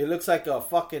remodeled it. It looks like a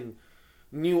fucking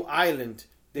new island.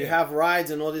 They have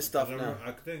rides and all this stuff now.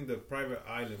 I think the private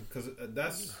island, because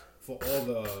that's for all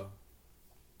the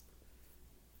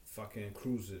fucking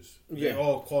cruises. They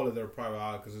all call it their private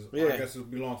island because I guess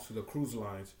it belongs to the cruise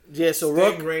lines. Yeah, so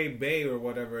Stingray Bay or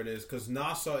whatever it is, because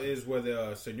Nassau is where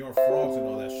the Senor Frogs and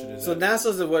all that shit is. So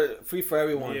Nassau's free for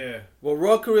everyone. Yeah. Well,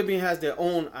 Royal Caribbean has their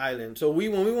own island. So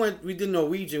when we went, we did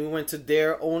Norwegian. We went to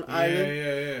their own island.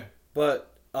 Yeah. But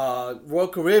Royal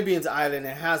Caribbean's island,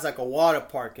 it has like a water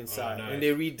park inside, nice. And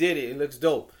they redid it. It looks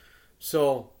dope.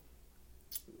 So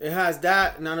it has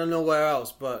that, and I don't know where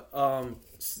else, but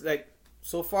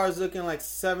so far it's looking like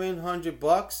 $700,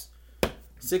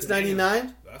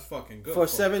 $699. That's fucking good for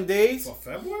 7 days. For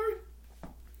February?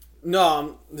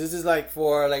 No, this is like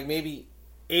for like maybe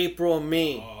April,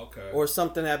 May, okay. Or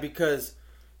something that because,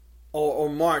 or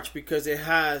March because it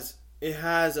has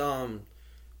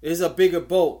it's a bigger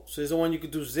boat. So it's the one you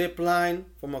could do zip line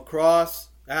from across.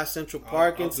 It has Central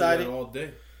Park inside do that all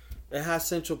day. It has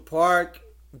Central Park.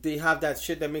 They have that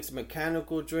shit that makes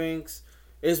mechanical drinks.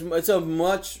 It's a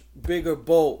much bigger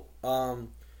boat.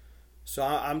 So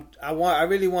I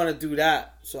really want to do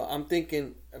that. So I'm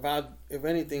thinking if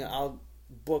anything I'll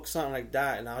book something like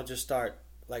that and I'll just start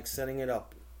like setting it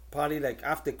up. Probably like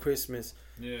after Christmas.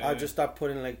 Yeah. I'll just start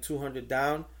putting like $200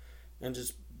 down and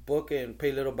just book it and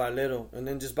pay little by little and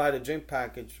then just buy the drink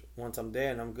package once I'm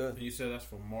there and I'm good. And you said that's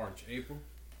for March, April?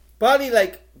 Probably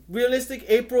like realistic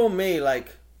April, May.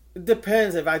 Like it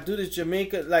depends if I do this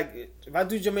Jamaica. Like if I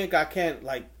do Jamaica, I can't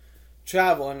like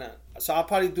travel, and so I'll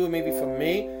probably do it maybe for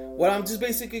May. What I'm just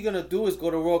basically gonna do is go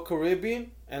to Royal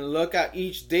Caribbean and look at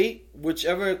each date,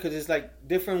 whichever, because it's like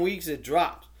different weeks it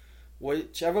drops.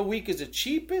 Whichever week is the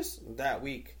cheapest, that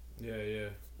week. Yeah.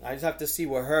 I just have to see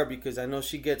with her because I know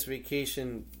she gets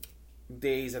vacation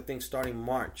days. I think starting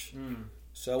March.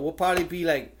 So we'll probably be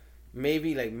like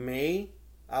maybe like May,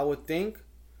 I would think,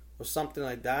 or something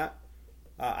like that.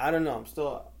 I don't know.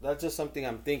 That's just something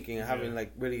I'm thinking. I haven't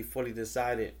like really fully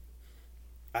decided.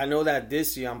 I know that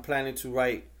this year I'm planning to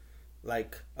write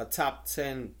like a top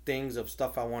 10 things of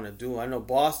stuff I want to do. I know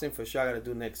Boston for sure I got to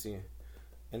do next year.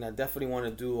 And I definitely want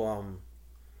to do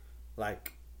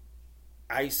like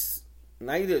ice,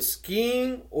 neither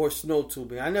skiing or snow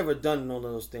tubing. I never done none of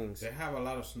those things. They have a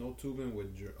lot of snow tubing with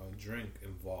a drink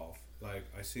involved. Like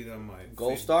I see them my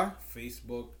Gold Star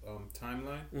Facebook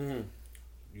timeline. Mm-hmm.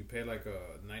 You pay like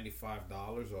 $95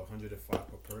 or $105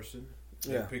 per person.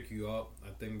 They pick you up. I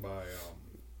think by.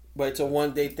 But it's a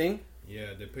 1 day thing.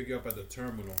 Yeah, they pick you up at the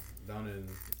terminal down in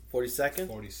 42nd.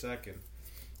 42nd,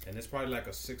 and it's probably like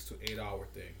a 6 to 8 hour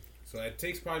thing. So it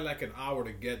takes probably like an hour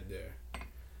to get there.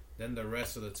 Then the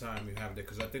rest of the time you have there,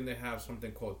 because I think they have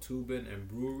something called tubing and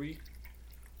brewery.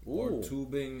 Ooh. Or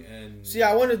tubing and. See,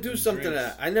 I want to do something like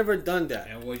that. I never done that.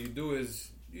 And what you do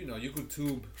is, you could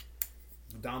tube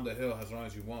down the hill as long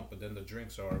as you want, but then the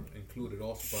drinks are included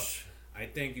also. But I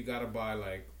think you gotta buy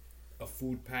like a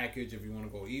food package if you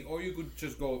want to go eat, or you could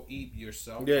just go eat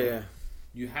yourself. Yeah.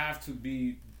 You have to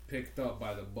be picked up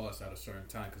by the bus at a certain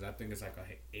time because I think it's like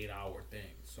a 8 hour thing.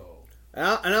 So.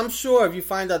 And I'm sure if you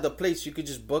find out the place, you could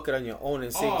just book it on your own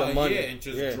and save the money. Yeah, and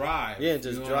just drive. Yeah,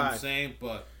 just you know drive. What I'm saying,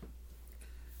 but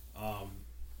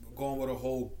going with a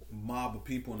whole mob of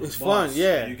people in the bus. It's fun,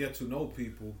 yeah. You get to know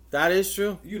people. That is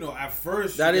true. At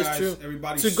first, that is true.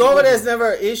 Everybody to go over there is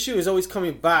never an issue. It's always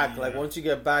coming back. Yeah. Like once you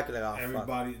get back, like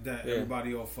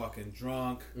everybody all fucking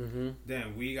drunk. Mm-hmm.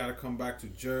 Then we got to come back to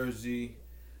Jersey.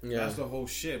 Yeah. That's the whole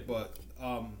shit. But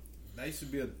that used to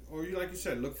be like you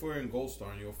said, look for it in Gold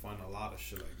Star and you'll find a lot of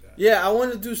shit like that. Yeah, I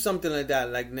want to do something like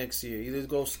that like next year. Either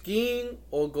go skiing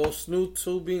or go snow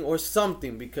tubing or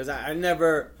something because I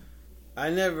never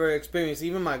experienced.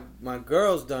 Even my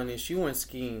girl's done it. She went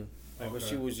skiing when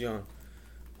she was young.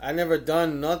 I never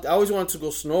done nothing. I always wanted to go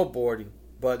snowboarding,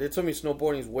 but they told me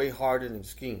snowboarding is way harder than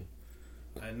skiing.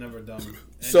 I never done any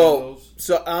of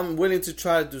So I'm willing to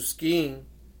try to do skiing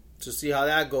to see how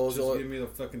that goes. Just or give me the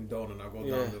fucking donut. I'll go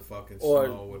down the fucking or,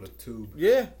 snow with a tube.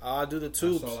 Yeah, I'll do the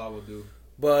tubes. That's all I would do.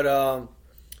 But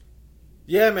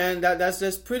yeah, man,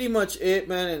 that's pretty much it,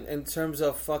 man. In terms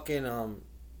of fucking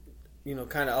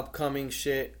kind of upcoming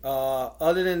shit.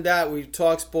 Other than that, we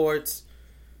talk sports,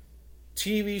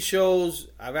 TV shows.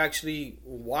 I've actually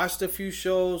watched a few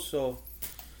shows, so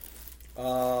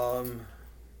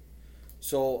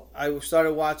I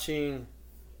started watching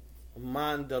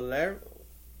Mandolorian.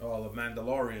 Oh, the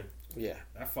Mandalorian. Yeah.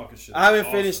 That fucking shit. I haven't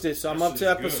awesome. finished it, so I'm up to shit's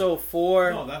episode good.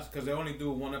 4. No, that's because they only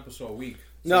do one episode a week.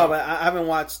 So No, but I haven't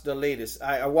watched the latest.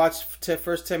 I watched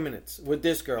first 10 minutes with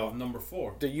this girl. Of number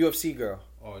 4. The UFC girl.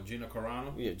 Oh, Gina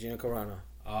Carano? Yeah, Gina Carano.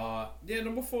 Yeah,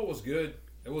 number 4 was good.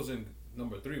 It wasn't...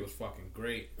 Number 3 was fucking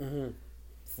great. Mm-hmm.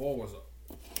 4 was...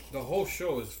 The whole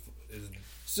show is...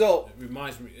 So... It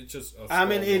reminds me... It's just...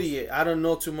 I'm an idiot. I don't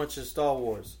know too much of Star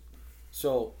Wars.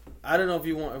 So, I don't know if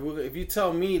you want... If you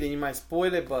tell me, then you might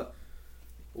spoil it, but...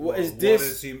 Is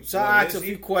this... So I asked a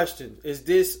few questions. Is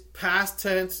this past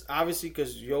tense? Obviously,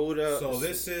 because Yoda... So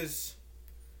this is...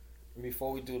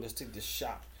 Before we do, let's take this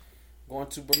shot. Going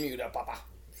to Bermuda, papa.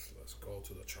 Let's go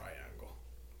to the triangle.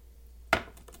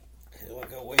 It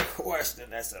would go way worse than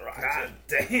that's the rock. God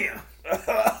damn.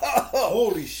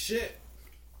 Holy shit.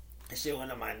 That shit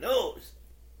went on my nose.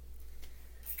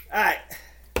 Alright.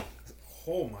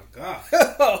 Oh my god.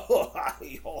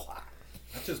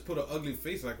 I just put an ugly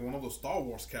face like one of those Star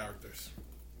Wars characters.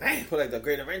 Damn. Put like the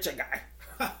Great Adventure guy.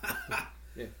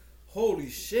 Yeah. Holy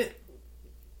shit.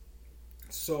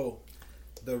 So,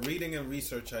 the reading and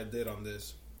research I did on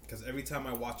this, because every time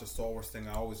I watch a Star Wars thing,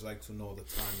 I always like to know the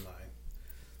timeline.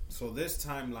 So this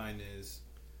timeline is,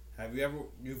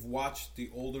 you've watched the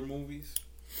older movies?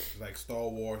 Like Star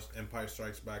Wars, Empire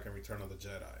Strikes Back, and Return of the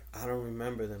Jedi. I don't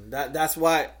remember them. That's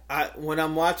why when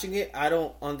I'm watching it, I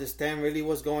don't understand really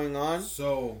what's going on.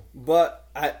 So, but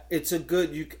it's a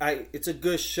good it's a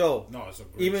good show. No, it's a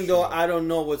great even show. though I don't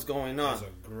know what's going on. It's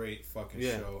a great fucking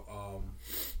show.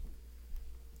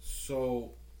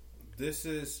 So this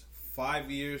is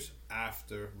 5 years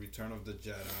after Return of the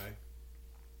Jedi,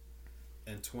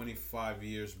 and 25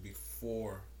 years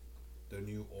before the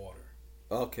New Order.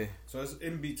 Okay. So it's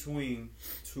in between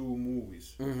two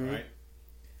movies, right?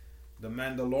 The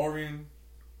Mandalorian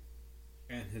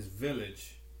and his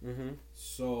village. Mm-hmm.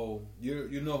 So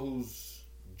you know who's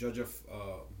Judge of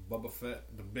Boba Fett,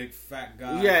 the big fat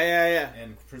guy. Yeah.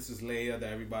 And Princess Leia,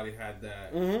 that everybody had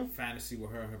that fantasy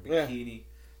with her in her bikini. Yeah.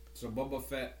 So Boba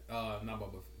Fett, not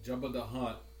Boba Fett, Jabba the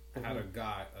Hutt had a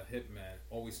guy, a hitman,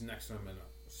 always next to him in a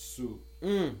suit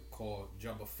called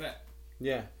Jabba Fett.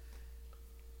 Yeah.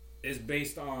 It's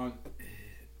based on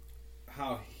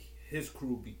how his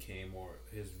crew became, or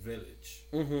his village.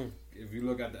 Mm-hmm. If you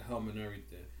look at the helmet and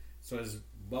everything. So it's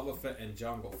Boba Fett and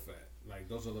Jango Fett. Like,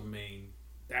 those are the main...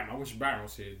 Damn, I wish Baron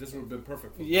was here. This would have been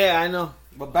perfect for me. Yeah, I know.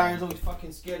 But Baron's always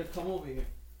fucking scared to come over here.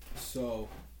 So,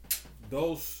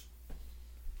 those...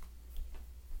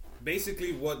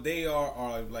 Basically, what they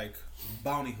are like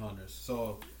bounty hunters.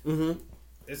 So,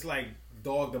 it's like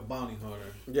Dog the Bounty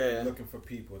Hunter. Yeah. Looking for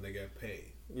people and they get paid.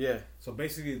 Yeah. So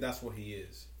basically, that's what he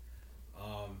is.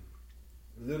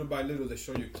 Little by little, they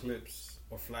show you clips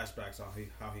or flashbacks on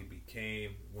how he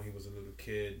became when he was a little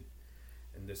kid,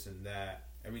 and this and that.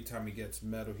 Every time he gets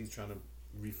metal, he's trying to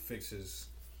refix his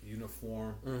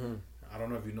uniform. Mm-hmm. I don't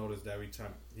know if you noticed that every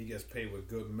time he gets paid with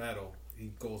good metal,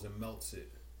 he goes and melts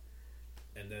it,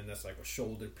 and then that's like a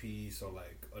shoulder piece or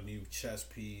like a new chest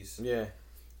piece. Yeah.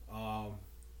 On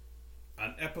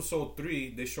episode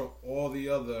 3, they show all the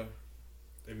other,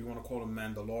 if you want to call them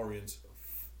Mandalorians,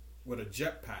 with a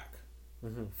jetpack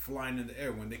flying in the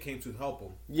air when they came to help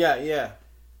him. Yeah.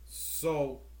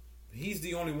 So he's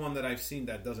the only one that I've seen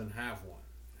that doesn't have one.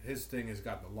 His thing has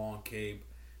got the long cape,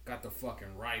 got the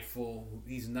fucking rifle.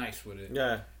 He's nice with it.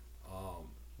 Yeah.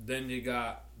 Then you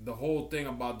got the whole thing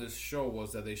about this show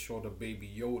was that they showed a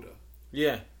baby Yoda.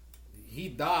 Yeah. He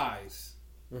dies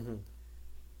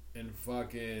in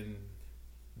fucking.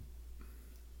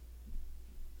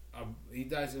 He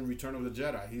dies in Return of the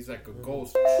Jedi. He's like a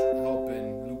ghost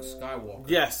helping Luke Skywalker.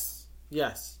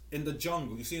 Yes. In the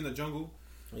jungle. You see in the jungle?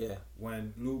 Yeah.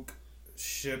 When Luke's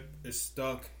ship is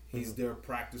stuck, he's there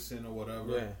practicing or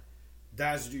whatever. Yeah.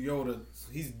 That's Yoda.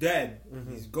 He's dead.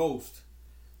 He's ghost.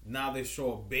 Now they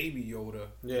show a baby Yoda.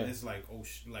 Yeah. And it's like,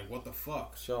 like what the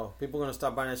fuck? So people are gonna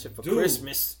stop buying that shit for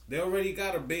Christmas. They already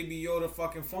got a baby Yoda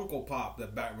fucking Funko Pop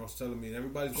that Batman was telling me. And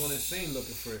everybody's going insane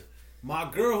looking for it. My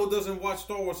girl who doesn't watch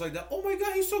Star Wars like that, oh my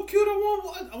god, he's so cute, I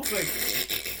want. I was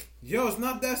like, yo, it's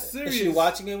not that serious. Is she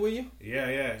watching it with you?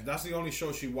 Yeah. That's the only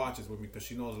show she watches with me because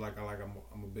she knows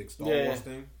I'm a big Star Wars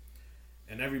thing.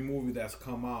 And every movie that's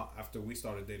come out after we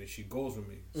started dating, she goes with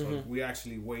me. So we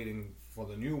actually waiting for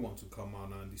the new one to come out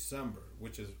now in December,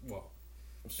 which is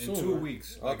in 2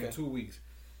 weeks. Like in 2 weeks,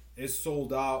 it's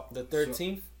sold out. The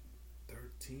 13th.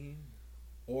 13,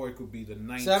 or it could be the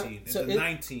 19th. It's the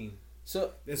 19th.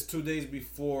 So it's 2 days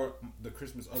before the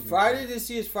Christmas. Friday this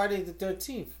year is Friday the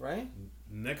 13th, right?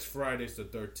 Next Friday is the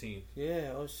 13th.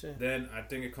 Yeah. Oh shit. Then I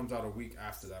think it comes out a week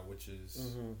after that, which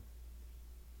is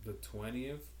the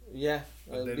 20th. Yeah,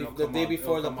 the day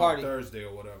before the party, Thursday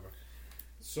or whatever.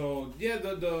 So yeah,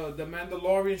 the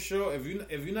Mandalorian show. If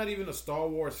you're not even a Star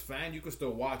Wars fan, you can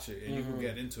still watch it and you can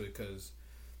get into it because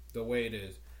the way it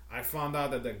is. I found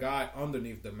out that the guy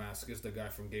underneath the mask is the guy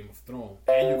from Game of Thrones,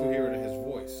 and you can hear it in his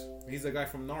voice. He's the guy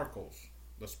from Narcos,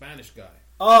 the Spanish guy.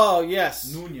 Oh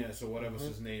yes, Nunez or whatever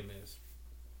his name is.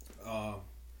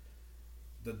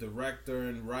 The director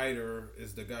and writer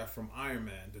is the guy from Iron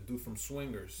Man, the dude from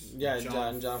Swingers. Yeah,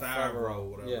 John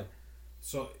Favreau, whatever. Yeah.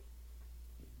 So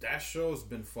that show's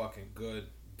been fucking good.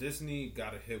 Disney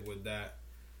got a hit with that.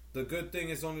 The good thing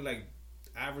is only like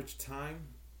average time,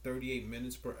 38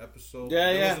 minutes per episode.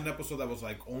 There was an episode that was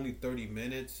like only 30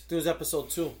 minutes. There was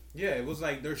episode 2. Yeah, it was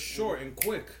like they're short and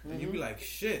quick. And you'd be like,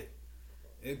 shit.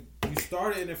 You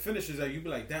start it and it finishes, like you'd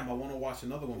be like, damn, I want to watch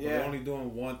another one. But they're only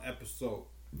doing one episode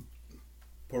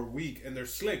per week, and they're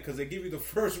slick because they give you the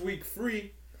first week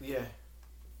free. Yeah.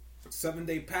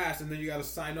 7-day pass, and then you got to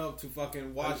sign up to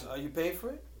fucking watch. Are you paying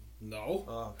for it? No.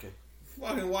 Oh, okay.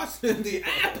 Fucking watch it in the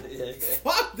app.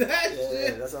 Fuck that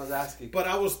shit. Yeah, that's what I was asking. But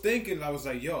I was thinking, I was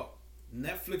like, yo,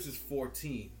 Netflix is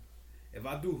 $14. If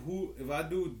I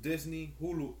do Disney,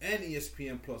 Hulu, and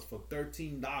ESPN Plus for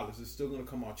 $13, it's still gonna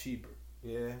come out cheaper.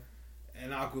 Yeah.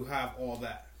 And I could have all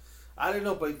that. I don't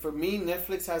know, but for me,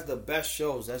 Netflix has the best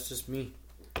shows. That's just me.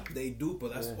 They do,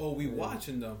 but that's all we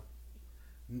watching them.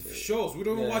 Shows. We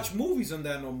don't even watch movies on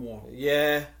that no more.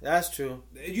 Yeah, that's true.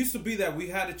 It used to be that we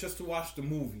had it just to watch the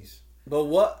movies. But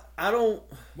what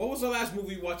was the last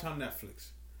movie you watched on Netflix?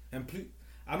 And please,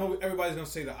 I know everybody's gonna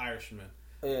say The Irishman.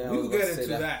 Yeah, we will get into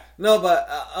that. No,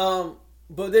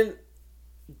 but then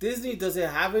Disney doesn't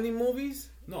have any movies.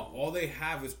 No, all they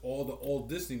have is all the old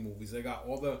Disney movies. They got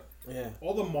all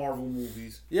the Marvel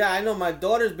movies. Yeah, I know. My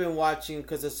daughter's been watching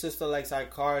because her sister likes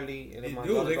iCarly. And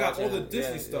They got all the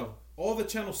Disney stuff. Yeah. All the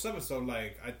Channel 7 stuff.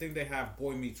 Like, I think they have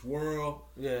Boy Meets World.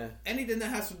 Yeah. Anything that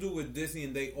has to do with Disney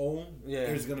and they own,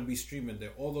 there's going to be streaming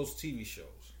there. All those TV shows.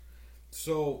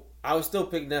 So I would still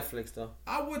pick Netflix, though.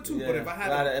 I would, too. Yeah. But if I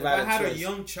had a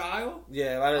young child,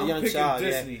 if I had a young child,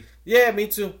 Disney. Yeah, me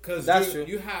too. Because true.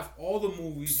 You have all the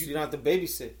movies. You don't have to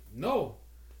babysit. No.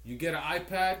 You get an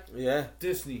iPad. Yeah.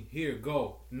 Disney, here,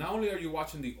 go. Not only are you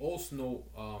watching the old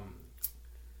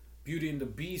Beauty and the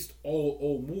Beast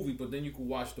old movie, but then you can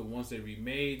watch the ones they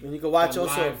remade. And you can watch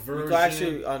also. You can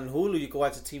actually on Hulu. You can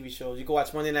watch the TV shows. You can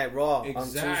watch Monday Night Raw on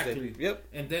Tuesday. Yep.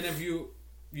 And then if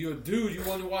you're a dude, you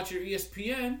want to watch your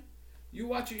ESPN, you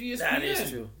watch your ESPN. That is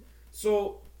true.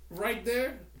 So right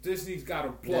there, Disney's got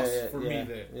a plus for me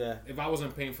there. Yeah. If I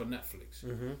wasn't paying for Netflix,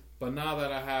 but now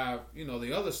that I have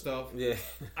the other stuff,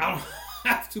 I don't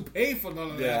have to pay for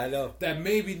none of that. Yeah, I know. That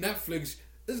maybe Netflix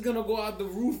is gonna go out the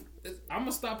roof. I'm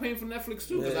gonna stop paying for Netflix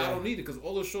too because I don't need it. Because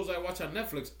all the shows I watch on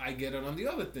Netflix, I get it on the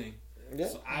other thing. Yeah.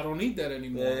 So I don't need that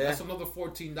anymore. Yeah. That's another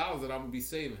 $14 that I'm gonna be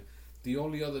saving. The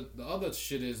other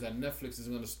shit is that Netflix is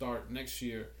gonna start next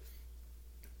year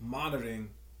monitoring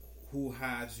who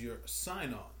has your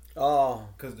sign on. Oh,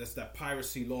 because that's that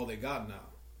piracy law they got now.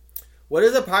 What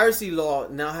is a piracy law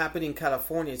now happening in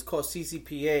California? It's called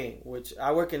CCPA, which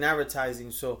I work in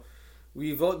advertising. So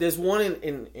we vote. There's one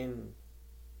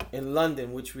in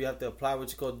London, which we have to apply, which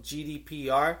is called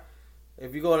GDPR.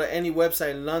 If you go to any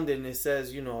website in London, it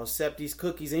says, accept these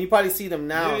cookies. And you probably see them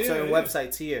now on certain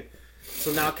websites here.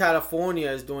 So now California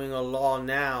is doing a law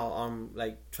now,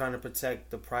 trying to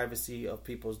protect the privacy of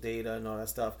people's data and all that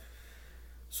stuff.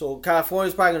 So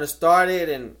California's probably going to start it,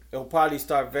 and it'll probably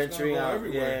start venturing out.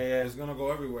 Everywhere. Yeah. It's going to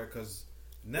go everywhere because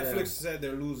Netflix said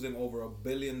they're losing over $1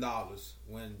 billion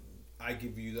when I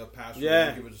give you the password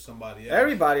and give it to somebody else.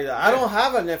 Everybody does. I don't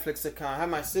have a Netflix account. I have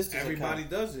my sister's Everybody account.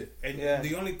 does it. And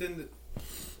the only thing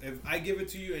if I give it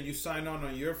to you and you sign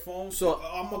on your phone, so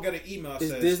I'm going to get an email that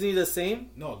says... Is Disney the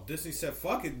same? No, Disney said,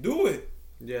 fuck it, do it.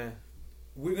 Yeah.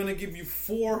 We're going to give you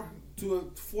four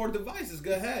devices.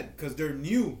 Go ahead. Because they're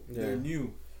new. Yeah. They're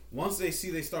new. Once they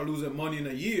start losing money in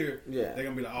a year, they're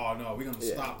going to be like, oh, no, we're going to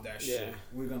stop that shit.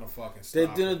 We're going to fucking stop. They're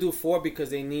going to do 4 because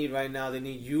they need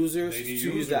users to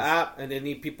use the app, and they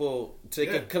need people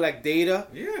to collect data.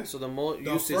 Yeah. So the more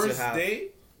usage you have. The first day,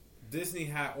 Disney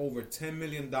had over 10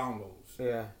 million downloads.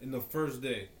 Yeah. In the first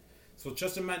day. So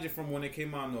just imagine from when it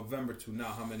came out in November to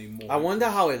now, how many more? I wonder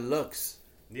how it looks.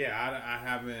 Yeah, I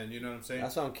haven't. You know what I'm saying?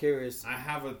 That's why I'm curious. I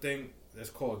have a thing that's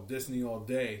called Disney All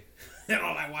Day, and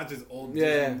all I watch is old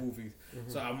Disney movies. Mm-hmm.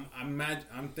 So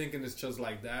I'm thinking it's just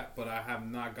like that, but I have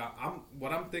not got.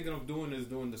 What I'm thinking of doing is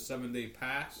doing the 7-day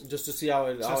pass, just to see how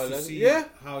it looks. See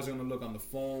how it's gonna look on the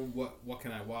phone. What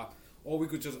can I watch? Or we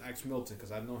could just ask Milton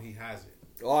because I know he has it.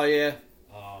 Oh yeah.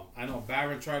 I know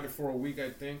Baron tried it for a week,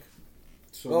 I think.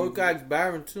 So we could ask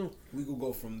Baron too. We could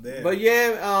go from there. But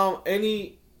yeah,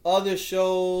 any other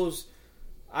shows?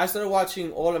 I started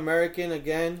watching All American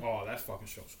again. Oh, that fucking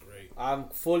show's great. I'm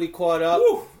fully caught up.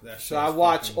 Woo, so I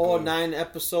watched all 9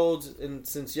 episodes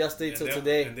since yesterday till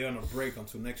today. And they're on a break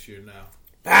until next year now.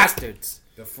 Bastards.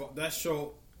 That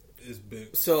show is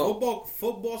big. So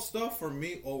football stuff for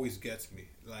me always gets me.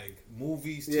 Like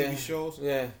movies, TV shows.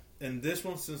 Yeah. And this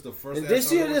one, since the first. And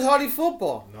this year, there's hardly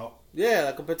football. No. Yeah,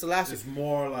 like compared to last year. It's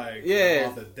more like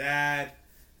the dad,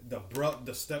 the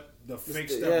fake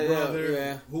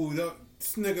stepbrother, who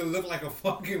this nigga look like a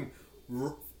fucking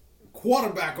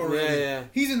quarterback already. Yeah.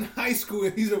 He's in high school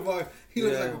and he looks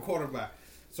like a quarterback.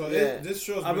 So this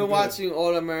show's I've been watching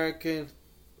All American.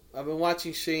 I've been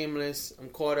watching Shameless. I'm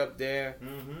caught up there.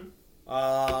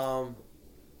 Mm-hmm.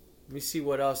 Let me see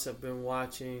what else I've been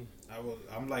watching.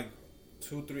 I'm like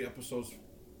 2-3 episodes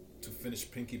to finish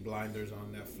Pinky Blinders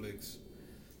on Netflix.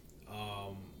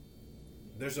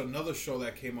 There's another show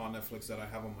that came on Netflix that I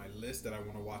have on my list that I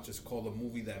want to watch. It's called The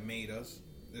Movie That Made Us.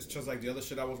 It's just like the other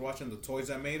shit I was watching, The Toys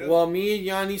That Made Us. Well, me and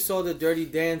Yanni saw the Dirty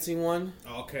Dancing one.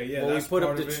 Okay, yeah, that's we put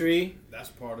up the tree. That's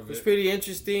part of it. It's pretty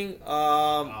interesting.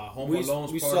 Home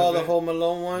Alone's we saw the Home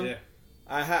Alone one. Yeah.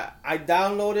 I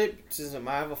downloaded, since I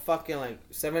have a fucking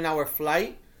 7-hour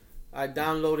flight, I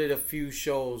downloaded a few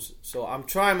shows. So I'm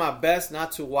trying my best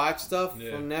not to watch stuff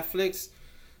from Netflix.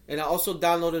 And I also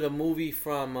downloaded a movie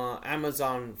from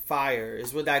Amazon Fire.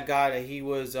 It's with that guy that he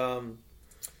was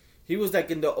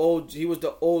like in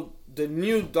the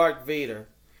new Darth Vader.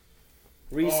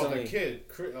 Recently. Oh, the kid,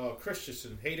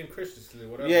 Christensen, Hayden Christensen,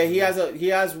 whatever. Yeah, he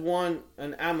has one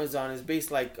on Amazon. It's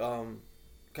based like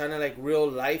kind of like real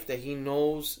life that he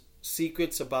knows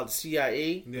secrets about the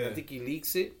CIA. Yeah. I think he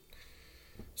leaks it.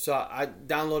 So I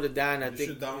downloaded that, and I think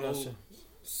should download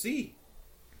C.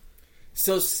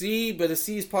 So C, but the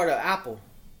C is part of Apple.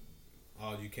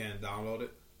 Oh, you can't download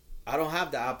it? I don't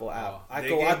have the Apple app. I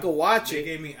could watch it. They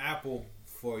gave me Apple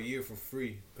for a year for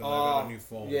free because I got a new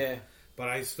phone. Yeah. But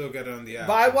I still get it on the app.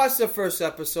 But I watched the first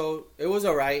episode. It was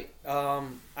alright.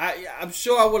 I'm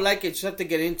sure I would like it. Just have to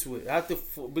get into it. I have to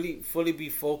fully be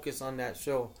focused on that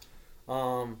show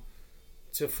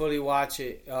to fully watch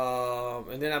it.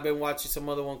 And then I've been watching some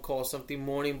other one called Something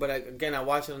Morning. But again, I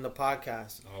watch it on the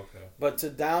podcast. Okay. But to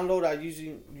download, I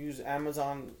usually use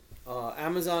Amazon and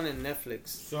Netflix.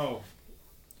 So.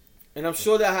 And I'm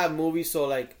sure they have movies. So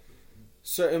like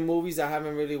certain movies I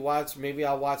haven't really watched. Maybe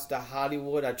I watched the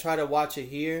Hollywood. I tried to watch it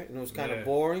here, and it was kind of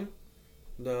boring.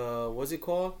 What's it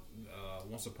called?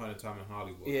 Once Upon a Time in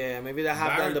Hollywood. Yeah, maybe they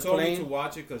have that on the plane. Barry told me to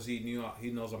watch it because he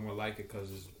knows I'm gonna like it because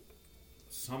it's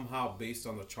somehow based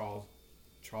on the Charles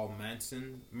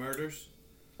Manson murders.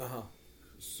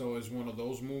 So it's one of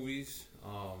those movies,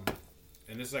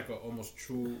 and it's like a almost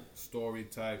true story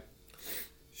type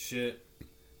shit.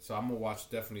 So I'm gonna watch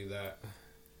definitely that.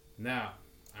 Now,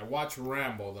 I watched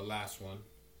Rambo, the last one.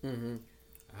 Mm-hmm.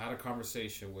 I had a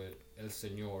conversation with El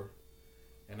Señor,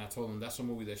 and I told him that's a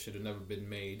movie that should have never been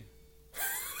made.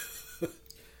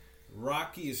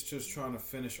 Rocky is just trying to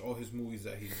finish all his movies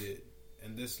that he did,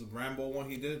 and this Rambo one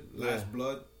he did, Last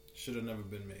Blood, should have never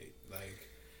been made. Like,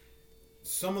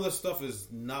 some of the stuff is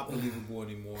not believable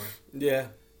anymore. Yeah.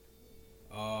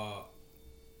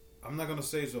 I'm not gonna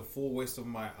say it's a full waste of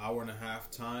my hour and a half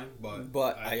time,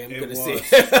 but I am gonna say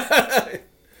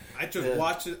I just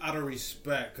watched it out of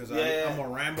respect because I'm a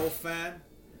Rambo fan,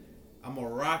 I'm a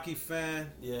Rocky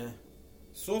fan. Yeah.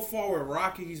 So far with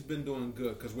Rocky, he's been doing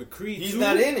good because with Creed, he's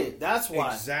not in it. That's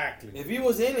why. Exactly. If he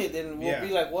was in it, then we'll be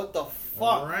like, "What the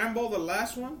fuck?" Rambo, the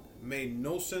last one, made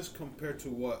no sense compared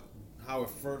to how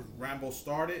it first Rambo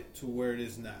started to where it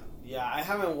is now. Yeah, I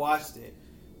haven't watched it.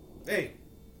 Hey.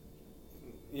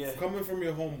 Yeah. Coming from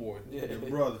your homeboy, your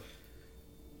brother.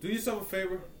 Do yourself a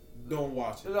favor, don't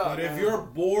watch it. But if you're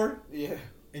bored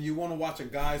and you want to watch a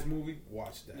guy's movie,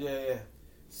 watch that. Yeah.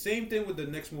 Same thing with the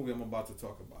next movie I'm about to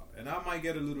talk about. And I might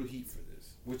get a little heat for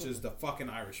this, which is The Fucking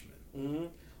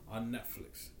Irishman on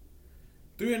Netflix.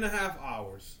 3.5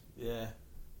 hours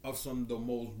of some of the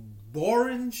most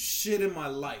boring shit in my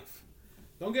life.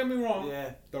 Don't get me wrong.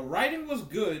 Yeah. The writing was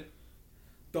good.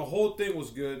 The whole thing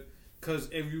was good. Because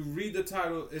if you read the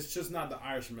title, it's just not The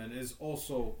Irishman. It's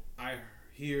also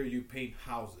Hear You Paint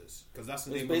Houses, because that's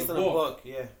the It's name based of on the a book. book,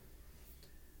 yeah.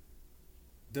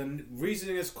 The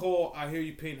reason it's called I Hear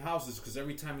You Paint Houses because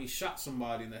every time he shot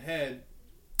somebody in the head,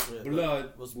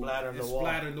 blood was splattered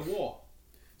in the wall.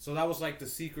 So that was like the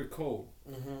secret code.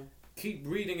 Mm-hmm. Keep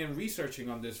reading and researching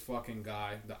on this fucking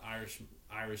guy, the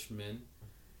Irishman.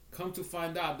 Come to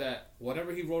find out that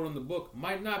whatever he wrote in the book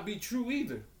might not be true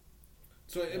either.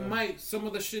 So it might, some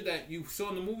of the shit that you saw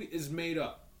in the movie is made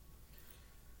up.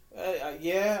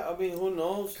 Yeah, I mean, who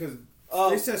knows? Because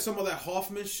they said some of that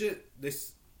Hoffman shit,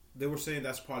 they were saying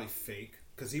that's probably fake.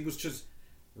 Because he was just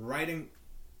writing,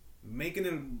 making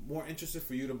it more interesting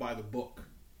for you to buy the book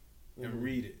and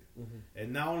read it. Mm-hmm.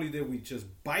 And not only did we just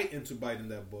bite into biting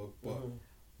that book, but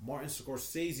Martin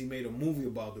Scorsese made a movie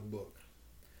about the book.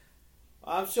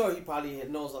 I'm sure he probably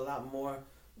knows a lot more.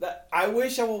 I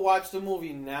wish I would watch the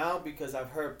movie now because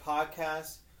I've heard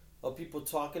podcasts of people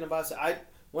talking about it.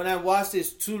 When I watched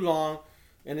it's too long,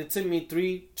 and it took me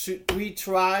three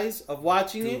tries of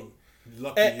watching it,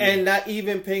 and not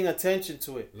even paying attention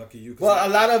to it. Lucky you. Well, a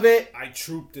lot of it, I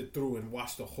trooped it through and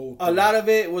watched the whole thing. A lot of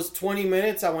it was 20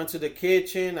 minutes. I went to the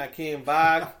kitchen. I came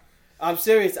back. I'm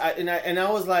serious. I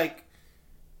was like,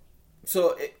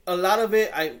 so a lot of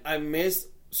it I missed.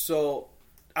 So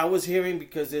I was hearing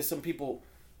because there's some people,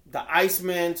 the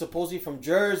Iceman, supposedly from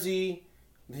Jersey,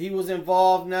 he was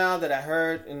involved now that I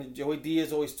heard, and Joey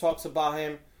Diaz always talks about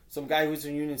him. Some guy who's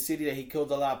in Union City that he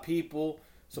killed a lot of people.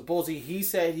 Supposedly he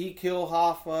said he killed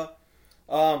Hoffa.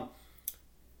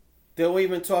 They were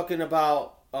even talking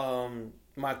about,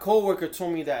 my coworker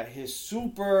told me that his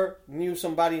super knew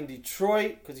somebody in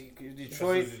Detroit, because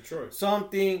Detroit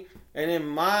something, and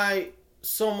then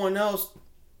someone else, I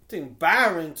think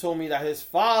Barron, told me that his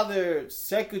father,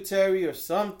 secretary or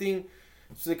something,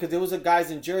 because there was guys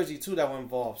in Jersey too that were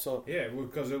involved. So yeah,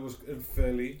 because it was in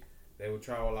Philly, they would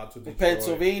travel out to Detroit,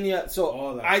 Pennsylvania.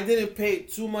 So I didn't pay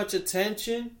too much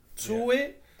attention to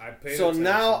it. I paid so attention.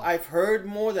 Now I've heard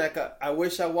more that I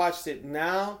wish I watched it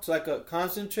now so I could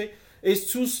concentrate.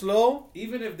 It's too slow.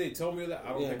 Even if they told me that, I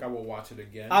don't think I will watch it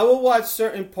again. I will watch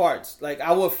certain parts. Like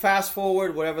I will fast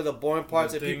forward whatever the boring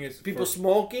parts. If people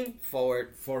smoking,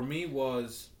 forward. For me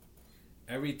was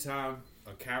every time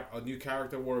a new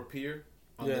character will appear,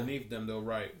 underneath them they'll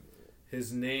write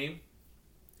his name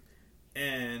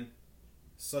and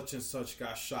such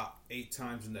got shot 8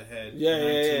 times in the head in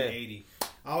 1980.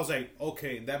 I was like,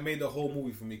 okay, that made the whole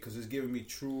movie for me because it's giving me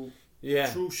true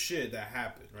shit that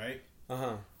happened, right?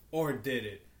 Or did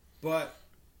it? But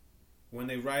when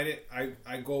they write it,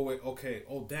 I go with, okay,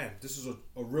 oh damn, this is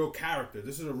a real character.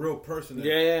 This is a real person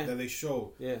that they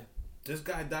showed. Yeah. This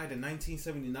guy died in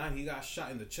 1979. He got shot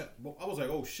in the chest. I was like,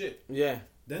 oh shit. Yeah.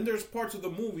 Then there's parts of the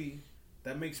movie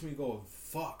that makes me go,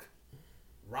 fuck.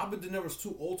 Robert De Niro's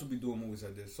too old to be doing movies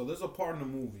like this. So there's a part in the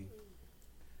movie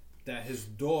that his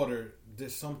daughter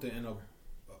did something in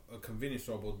a convenience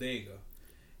store, bodega.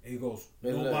 And he goes,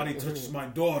 nobody touches my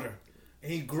daughter.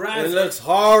 And he grabs it. It looks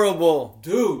horrible.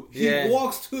 Dude, he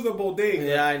walks to the bodega.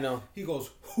 Yeah, I know. He goes,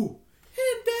 who?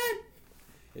 Him, Dad.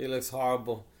 He looks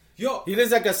horrible. Yo, he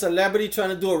looks like a celebrity trying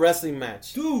to do a wrestling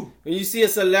match. Dude. When you see a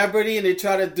celebrity and they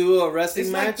try to do a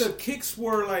wrestling match. It's like the kicks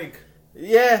were like...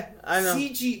 Yeah, I know.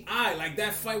 CGI. Like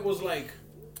that fight was like...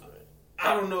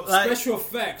 I don't know. Special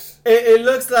effects. It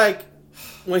looks like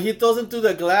when he throws him through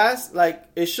the glass, like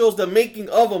it shows the making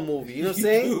of a movie. You know what I'm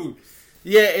saying? Dude.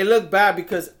 Yeah, it looked bad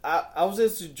because I was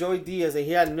listening to Joey Diaz and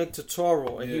he had Nick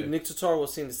Totoro. And Nick Totoro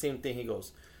was saying the same thing. He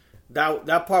goes...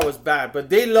 That part was bad, but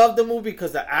they loved the movie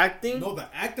because the acting. No, the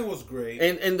acting was great,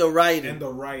 and the writing,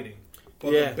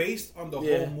 But based on the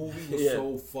whole movie was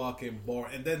so fucking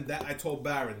boring. And then I told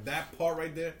Barron that part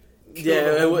right there.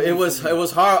 It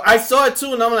was hard. I saw it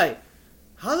too, and I'm like,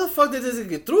 how the fuck did this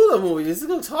get through the movie? This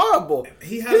looks horrible.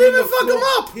 He didn't even fuck him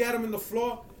up. He had him in the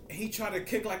floor, and he tried to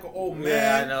kick like an old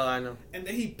man. Yeah, I know. And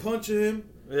then he punched him.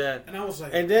 Yeah, and I was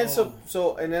like, and then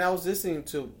and then I was listening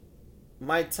to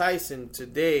Mike Tyson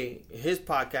today, his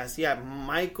podcast. He had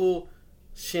Michael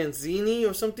Shanzini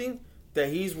or something. That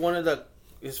he's one of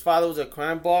his father was a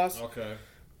crime boss. Okay.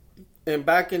 And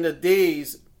back in the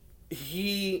days,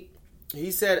 he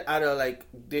said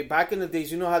back in the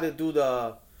days, you know how they do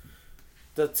the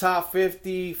top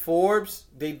 50 Forbes?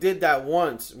 They did that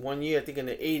one year, I think in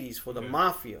the 80s for the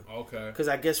mafia. Okay. Because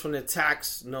I guess from the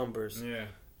tax numbers. Yeah.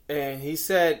 And he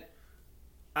said,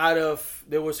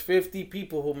 there was 50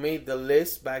 people who made the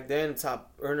list back then,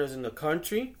 top earners in the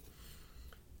country.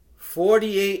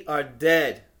 48 are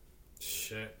dead.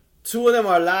 Shit. 2 of them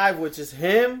are alive, which is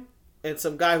him and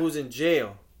some guy who's in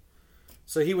jail.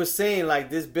 So he was saying like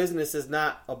this business is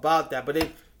not about that,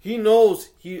 but he knows.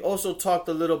 He also talked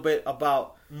a little bit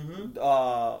about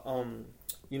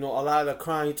a lot of the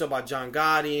crime. He talked about John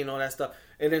Gotti and all that stuff.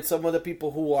 And then some other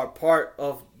people who are part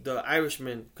of the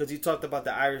Irishman, because he talked about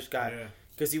the Irish guy.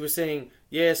 Because he was saying,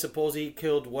 yeah, suppose he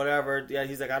killed whatever. Yeah,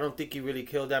 he's like, I don't think he really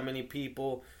killed that many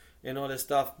people and all this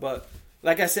stuff. But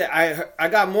like I said, I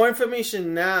got more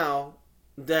information now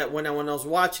that when I was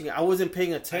watching it, I wasn't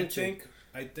paying attention.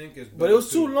 I think it's better, but it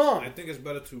was too long. I think it's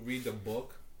better to read the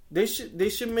book. They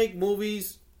should make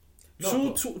movies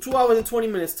 2 hours and 20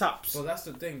 minutes tops. So that's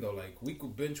the thing though, like we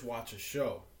could binge watch a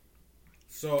show.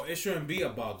 So it shouldn't be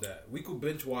about that. We could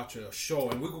binge watch a show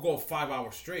and we could go 5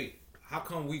 hours straight. How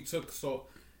come we took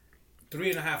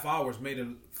 3.5 hours made it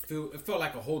felt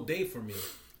like a whole day for me?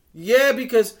 Yeah,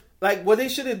 because like what they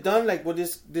should have done, like what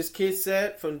this kid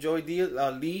said from Joey D.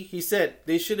 Lee, he said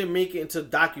they shouldn't make it into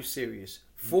docuseries.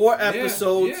 4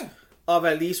 episodes of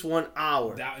at least 1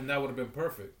 hour. And that would have been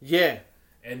perfect. Yeah.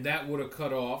 And that would have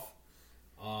cut off,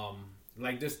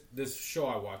 like this show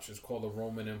I watched is called The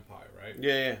Roman Empire, right?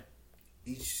 Yeah.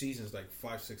 Each season is like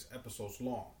 5-6 episodes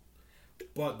long.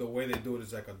 But the way they do it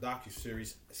is like a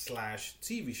docuseries /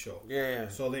 TV show. Yeah.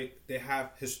 So they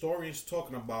have historians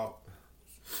talking about,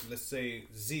 let's say,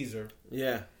 Caesar.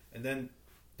 Yeah. And then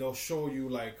they'll show you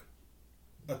like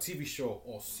a TV show.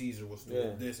 Oh, Caesar was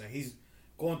doing this, and he's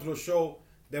going through a show.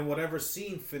 Then whatever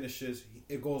scene finishes,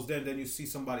 it goes there. Then you see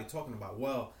somebody talking about,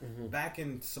 well, back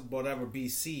in whatever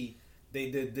BC,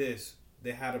 they did this.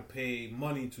 They had to pay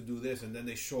money to do this, and then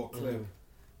they show a clip.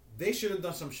 They should have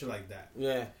done some shit like that.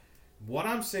 Yeah. What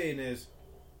I'm saying is,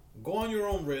 go on your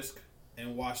own risk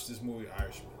and watch this movie,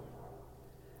 Irishman.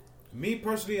 Me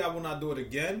personally, I will not do it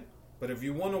again. But if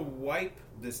you want to wipe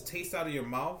this taste out of your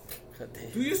mouth,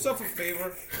 do yourself a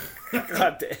favor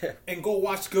and go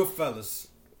watch Goodfellas.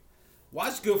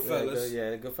 Watch Goodfellas.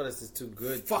 Yeah, Goodfellas is too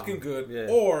good. Fucking good. Yeah.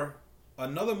 Or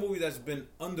another movie that's been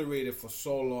underrated for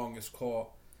so long is called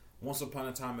Once Upon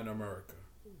a Time in America.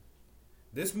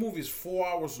 This movie is 4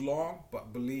 hours long,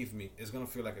 but believe me, it's going to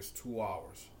feel like it's 2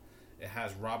 hours. It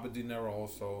has Robert De Niro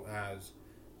also. It has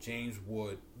James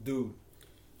Wood. Dude.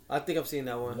 I think I've seen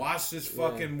that one. Watch this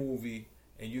fucking movie,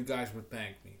 and you guys would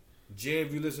thank me. Jay,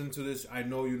 if you listen to this, I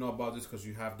know you know about this because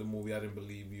you have the movie. I didn't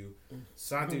believe you.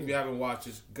 Santi, if you haven't watched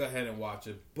this, go ahead and watch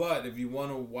it. But if you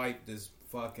want to wipe this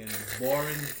fucking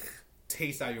boring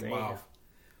taste out of your mouth,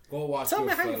 go watch Goodfellas. Tell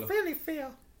me how you really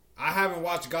feel. I haven't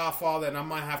watched Godfather, and I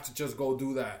might have to just go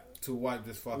do that to wipe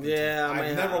this fucking taste.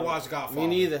 I've never watched Godfather.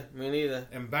 Me neither.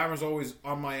 And Baron's always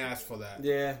on my ass for that.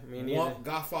 Yeah, me neither.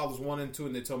 Godfather's 1 and 2,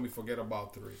 and they told me forget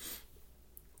about 3.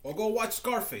 Or go watch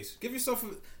Scarface.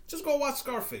 Just go watch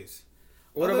Scarface.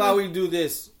 What about we do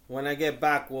this? When I get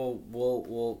back, we'll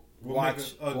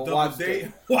watch a double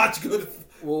date. Watch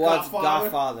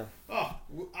Godfather. Oh,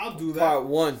 I'll do that. Part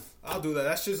 1. I'll do that.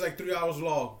 That's just like 3 hours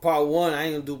long. Part 1. I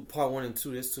ain't gonna do part 1 and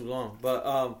 2. It's too long. But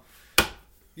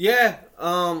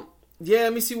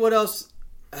let me see what else.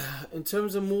 In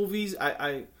terms of movies,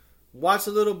 I watched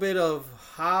a little bit of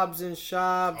Hobbs and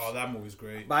Shaw. Oh, that movie's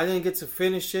great. But I didn't get to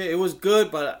finish it. It was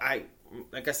good, but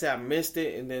like I said, I missed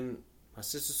it, and then my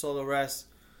sister saw the rest.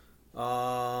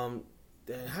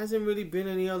 There hasn't really been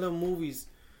any other movies.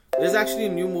 There's actually a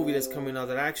new movie that's coming out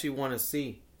that I actually want to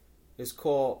see. It's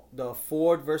called The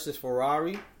Ford versus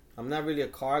Ferrari. I'm not really a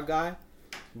car guy,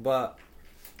 but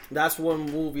that's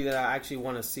one movie that I actually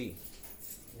want to see.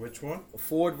 Which one?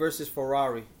 Ford versus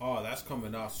Ferrari. Oh, that's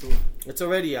coming out soon. It's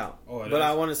already out. Oh, but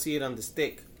I want to see it on the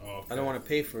stick. Oh, okay. I don't want to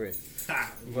pay for it.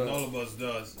 But all of us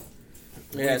does.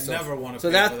 Yeah, never want to. So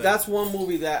that's one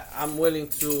movie that I'm willing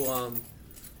to.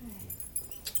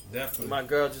 Definitely. My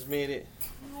girl just made it.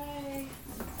 Hi.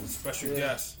 Special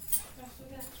guest.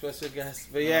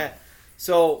 But yeah,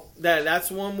 so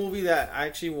that's one movie that I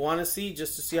actually want to see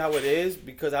just to see how it is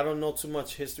because I don't know too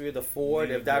much history of the Ford.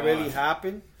 If that really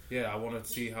happened. Yeah, I want to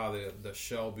see how the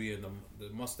Shelby and the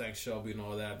Mustang Shelby and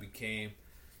all that became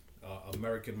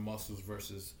American muscles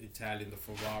versus Italian, the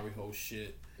Ferrari whole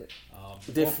shit.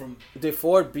 Did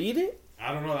Ford beat it?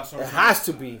 I don't know. That's what it has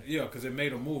to be. Yeah, because it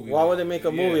made a movie. Why would they make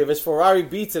a movie if it's Ferrari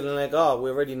beats it and like, oh, we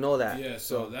already know that? Yeah,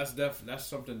 so that's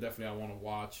something definitely I want to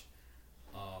watch,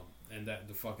 and that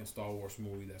the fucking Star Wars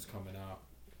movie that's coming out.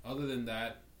 Other than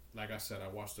that, like I said, I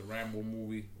watched the Rambo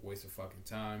movie. Waste of fucking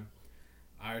time.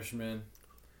 Irishman.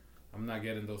 I'm not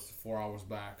getting those 4 hours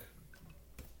back.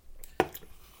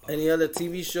 Any other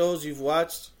TV shows you've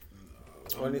watched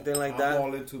or anything like that? I'm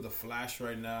all into The Flash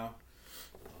right now.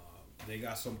 They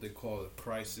got something called a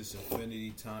Crisis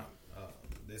Infinity Time.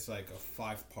 It's like a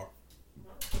 5-part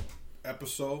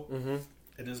episode,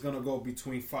 and it's gonna go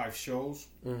between 5 shows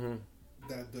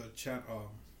that the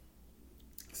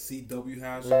CW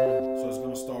has. So it's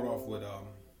gonna start off with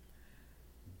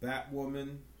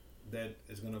Batwoman, that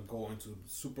is gonna go into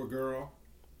Supergirl,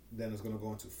 then it's gonna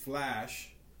go into Flash,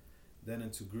 then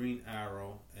into Green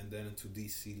Arrow, and then into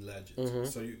DC Legends. Mm-hmm.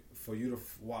 So for you to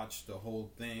watch the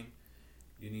whole thing,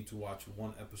 you need to watch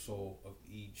one episode of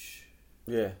each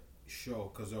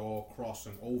show because they're all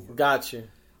crossing over. Gotcha.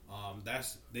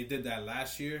 They did that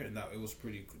last year, and it was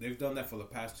pretty. They've done that for the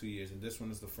past 2 years, and this one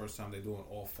is the first time they're doing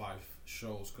all 5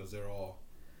 shows because they're all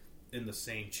in the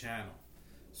same channel.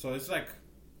 So it's like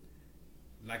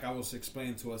I was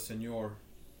explaining to a senor.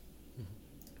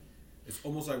 It's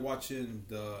almost like watching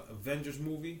the Avengers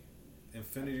movie,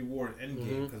 Infinity War and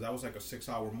Endgame, because that was like a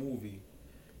 6-hour movie.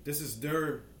 This is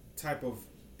their type of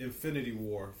Infinity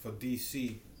War for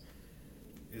DC.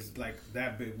 It's like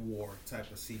that big war type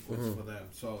of sequence for them.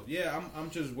 So yeah, I'm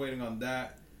just waiting on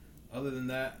that. Other than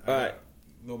that, all right,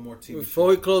 a little more TV. Before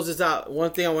we close this out,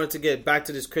 one thing I wanted to get back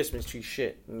to this Christmas tree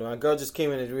shit. My girl just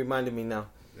came in and reminded me now.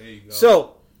 There you go.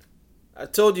 So I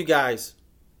told you guys.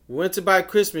 We went to buy a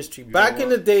Christmas tree. Back in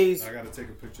the days, I gotta take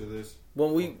a picture of this.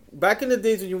 Back in the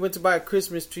days when you went to buy a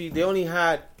Christmas tree, they only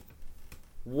had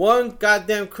one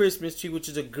goddamn Christmas tree, which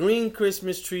is a green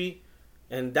Christmas tree,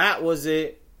 and that was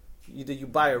it. Either you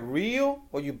buy a real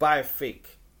or you buy a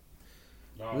fake.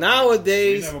 No,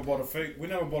 nowadays, we never bought a fake. We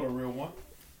never bought a real one.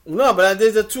 No, but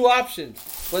there's the 2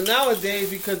 options. But nowadays,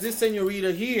 because this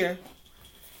senorita here,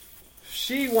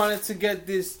 she wanted to get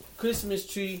this Christmas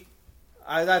tree.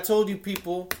 As I told you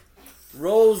people,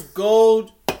 rose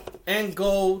gold and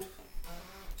gold.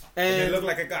 And it looked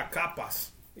like it got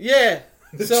capas. Yeah.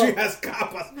 The tree has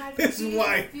capas. It's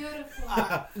white. Beautiful.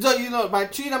 So, my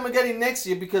tree I'm going to get it next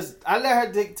year because I let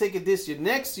her take it this year.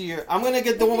 Next year, I'm going to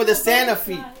get the one with the Santa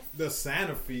feet. The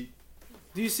Santa feet.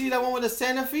 Do you see that one with the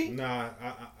Santa feet? Nah,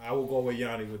 I will go with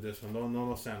Yanni with this one.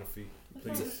 No Santa feet.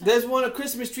 Please. There's one, a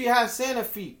Christmas tree has Santa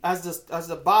feet as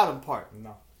the bottom part.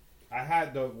 No. I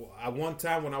had at one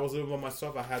time when I was living by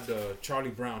myself, I had the Charlie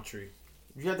Brown tree.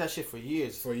 You had that shit for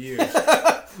years.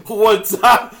 One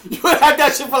time. You had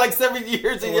that shit for like 7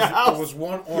 years in your house. It was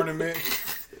one ornament,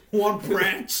 one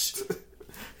branch.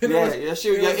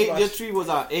 Your tree was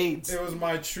on AIDS. It was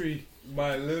my tree.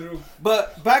 My little...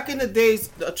 But back in the days,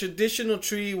 a traditional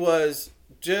tree was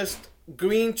just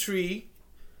green tree.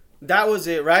 That was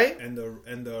it, right? And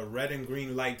the red and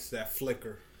green lights that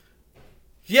flicker.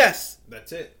 Yes.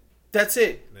 That's it.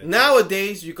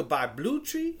 Nowadays, you could buy a blue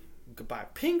tree, you could buy a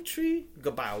pink tree, you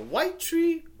could buy a white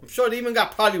tree. I'm sure they even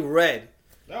got probably red.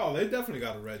 Oh, they definitely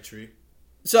got a red tree.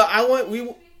 So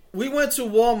we went to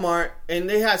Walmart and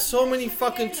they had so many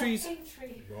fucking trees.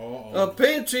 A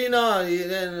pink tree, no,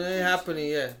 it ain't happening.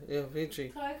 Yeah, pink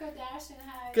tree. Khloe Kardashian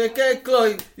had. Okay,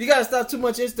 Chloe, you gotta stop too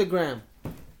much Instagram.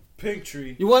 Pink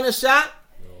tree. You want a shot?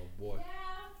 Oh boy. Yeah.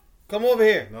 Come over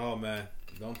here. No man,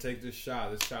 don't take this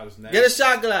shot. This shot is nasty. Get a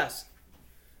shot glass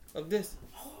of this.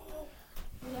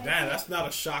 Damn, that's not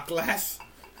a shot glass.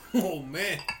 Oh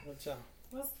man. Watch out.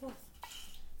 What's this?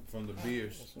 From the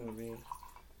beers.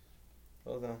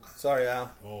 Hold on. Sorry,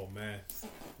 Al. Oh man.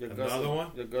 Another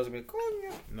one? Your girl's gonna be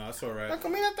coño. No, it's alright. La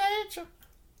comida está hecha.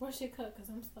 Where's she cook? Because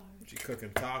I'm starving. She cooking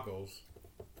tacos.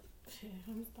 Shit,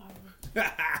 I'm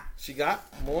starving. She got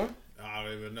more? I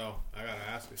don't even know. I gotta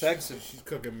ask her. Texas. She's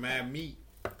cooking mad meat.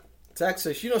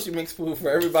 Texas. She knows she makes food for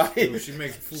everybody. Dude, she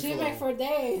makes food She make for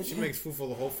days. She makes food for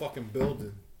the whole fucking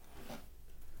building.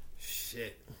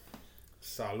 Shit.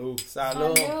 Salud.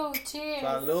 Salud. Cheers.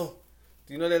 Salud.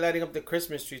 Do you know they're lighting up the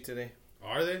Christmas tree today?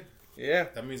 Are they? Yeah.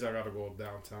 That means I gotta go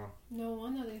downtown. No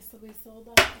wonder they still be sold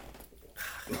out.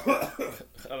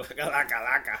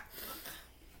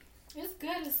 It's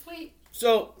good. It's sweet.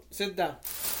 So, sit down.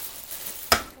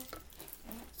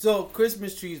 So,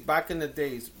 Christmas trees back in the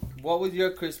days. What were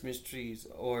your Christmas trees?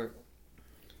 Or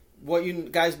what you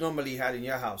guys normally had in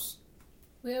your house?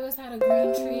 We always had a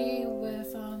green tree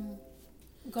with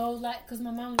gold light. Because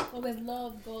my mom always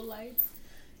loved gold lights.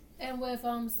 And with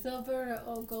silver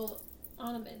or gold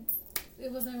ornaments.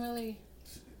 It wasn't really...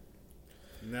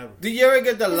 Never. Did you ever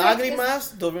get the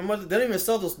lagrimas? They don't even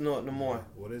sell those no more.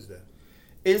 What is that?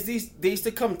 It's these. They used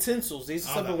to come tinsels. They used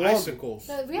to sell the the icicles.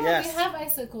 So we Yes. have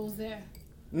icicles there.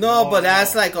 No, but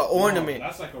that's no. like an ornament. No,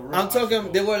 that's like a real I'm talking.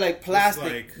 icicle. They were like plastic.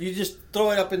 Like, you just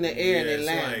throw it up in the air and they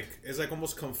land. It's like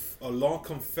almost a long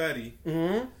confetti,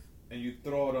 Mm-hmm. and you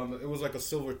throw it on. It was like a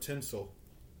silver tinsel.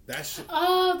 That shit.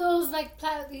 Oh, those like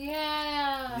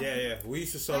Yeah. We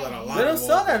used to sell that a lot. They don't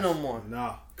sell that no more.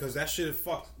 Nah, because that shit is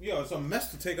fucked. Yo, it's a mess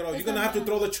to take it off. It's You're gonna have to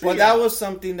throw the tree. Well, that out. was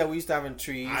something that we used to have in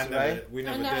trees, right? We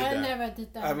never I did that. never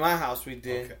did that. At my house, we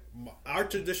did. Okay. Our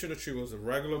traditional tree was a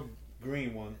regular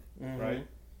green one, Mm-hmm. right?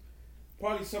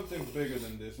 Probably something bigger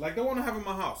than this. Like the one I have in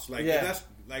my house. Like that's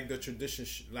like the tradition.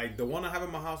 Like the one I have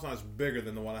in my house now is bigger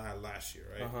than the one I had last year,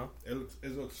 right?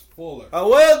 It looks fuller. Oh,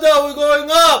 well, though, we're going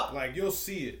up. Like you'll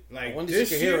see it. Like When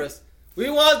this you can year, hear us. We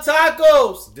want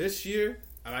tacos. This year,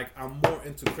 I'm more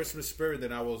into Christmas spirit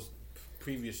than I was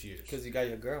previous years. Because you got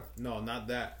your girl. No, not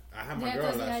that. I had my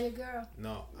girl. You got your girl.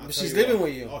 No, but she's living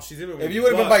with you. Oh, she's living with me. If you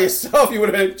would have been by yourself, you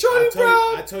would have been Charlie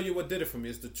Brown. I tell you what did it for me.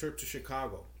 It's the trip to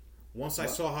Chicago. Once I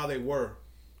saw how they were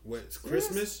with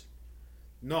Christmas.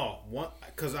 No,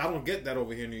 because I don't get that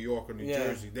over here in New York or New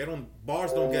Jersey.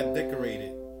 Bars don't get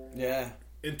decorated. Yeah.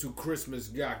 Into Christmas,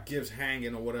 got gifts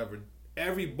hanging or whatever.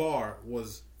 Every bar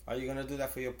was. Are you gonna do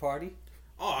that for your party?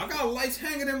 Oh, I got lights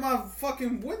hanging in my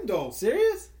fucking window.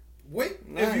 Serious? Wait,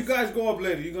 nice. If you guys go up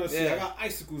later, you're gonna see I got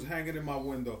icicles hanging in my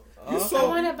window. I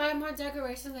want to buy more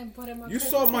decorations and put them on. You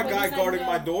saw my guy guarding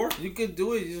my door. You could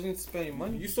do it. You just need to spend your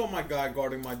money. You saw my guy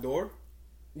guarding my door.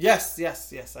 Yes.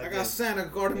 I got Santa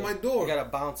guarding my door. You got a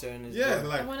bouncer in his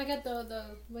door. I want to get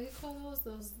the what do you call those?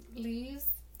 Those leaves.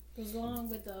 Goes along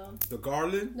with the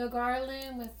garland. The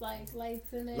garland with like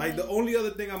lights in it. Like the only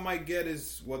other thing I might get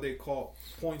is what they call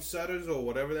poinsettias or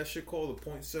whatever that shit called. The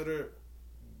poinsettia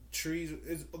trees.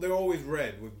 They're always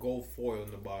red with gold foil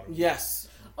in the bottom. Yes.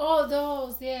 Oh,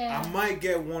 those, yeah. I might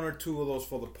get one or two of those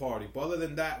for the party. But other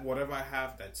than that, whatever I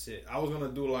have, that's it. I was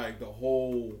gonna do like the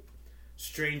whole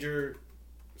Stranger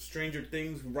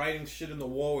Things writing shit in the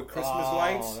wall with Christmas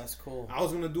lights. Oh, that's cool. I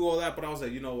was gonna do all that, but I was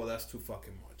like, you know what? That's too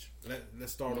fucking much.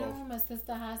 Let's start off. My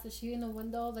sister has the sheet in the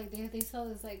window. Like they sell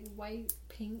this like white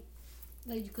pink.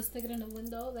 Like you could stick it in the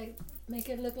window. Like make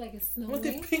it look like it's snowing. When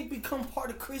did pink become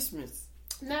part of Christmas?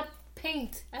 Not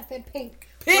paint. I said pink.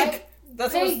 Pink. White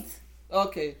That's paint.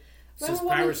 Okay. Since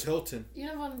Paris Hilton. You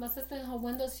know when my sister in her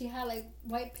windows she had like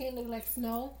white paint look like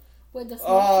snow. With the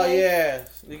snowflakes. Oh yeah,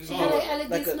 she had like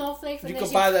LED snowflakes. You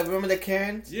could buy that. Remember the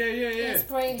cans? Yeah.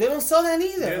 Spray. They don't sell that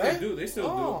either, yeah, right? They do. They still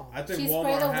do. I think she Walmart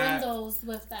sprayed the had, windows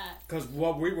with that. Because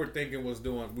what we were thinking was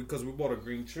doing, because we bought a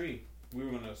green tree, we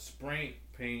were gonna spray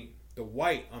paint the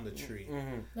white on the tree.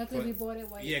 Luckily we bought it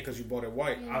white. Yeah, because you bought it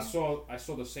white. Yeah. I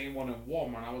saw the same one in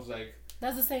Walmart. And I was like,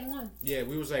 that's the same one. Yeah,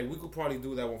 we was like, we could probably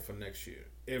do that one for next year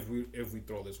if we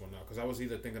throw this one out. Because I was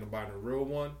either thinking of buying a real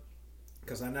one.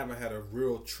 Because I never had a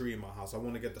real tree in my house. I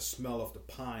want to get the smell of the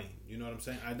pine. You know what I'm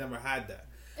saying? I never had that.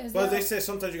 But they say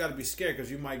sometimes you got to be scared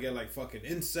because you might get like fucking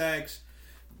insects,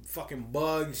 fucking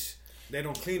bugs. They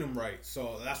don't clean them right.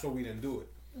 So that's why we didn't do it.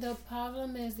 The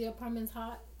problem is the apartment's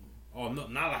hot. Oh, no,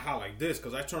 not hot like this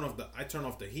because I turn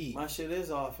off the heat. My shit is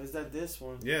off. Is that this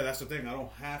one? Yeah, that's the thing. I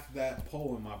don't have that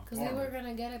pole in my apartment. Because they were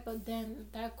gonna get it, but then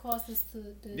that caused us to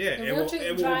it will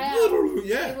dry out. Literally,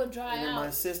 yeah. It would dry out. My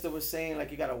sister was saying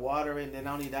like you gotta water it, and then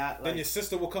not only that, like, then your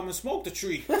sister will come and smoke the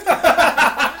tree.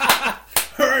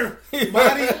 Her,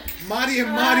 Marty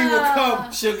and Marty will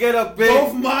come. She'll get a big.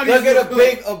 Both Martys they'll get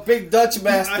will a big Dutch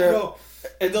master. I know.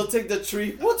 And they'll take the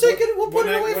tree. We'll take it. We'll put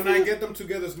it away. When I get them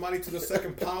together, it's Marty to the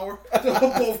second power. They'll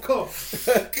both come.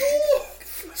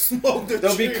 Smoke the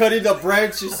They'll tree. be cutting the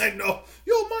branches. I know.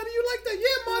 Yo, Marty, you like that?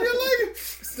 Yeah, Marty, I like it.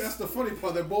 That's the funny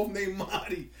part. They're both named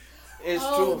Marty. It's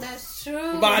true. That's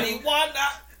true. Marty Wanda.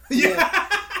 Yeah.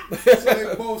 So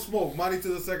they both smoke. Marty to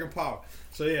the second power.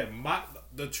 So yeah,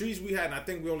 the trees we had, and I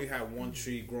think we only had one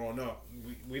tree growing up.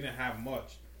 We didn't have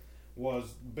much.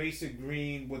 Was basic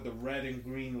green with the red and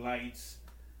green lights.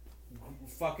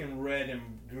 Fucking red and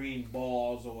green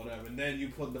balls or whatever, and then you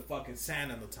put the fucking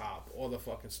sand on the top or the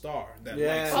fucking star. That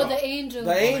lights up. The angel.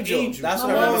 The angel. That's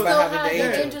what I mom remember still having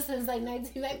had the angel since like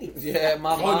 1990. Yeah,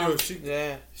 my mom.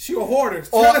 She a hoarder.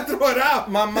 Trying to throw it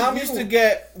out. My mom used to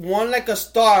get one like a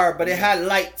star, but it had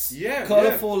lights. Yeah,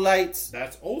 colorful lights.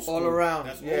 That's old school. All around.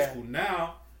 That's old school.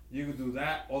 Now you can do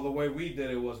that. Or the way we did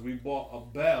it was we bought a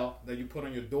bell that you put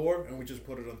on your door, and we just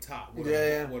put it on top with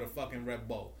a fucking red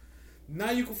bow.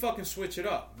 Now you can fucking switch it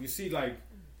up. You see, like,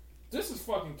 this is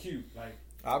fucking cute. Like,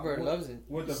 Albert loves it.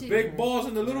 With the big balls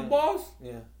and the little balls.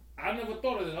 Yeah. I never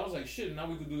thought of this. I was like, shit, now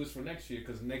we could do this for next year.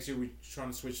 Because next year we're trying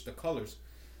to switch the colors.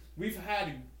 We've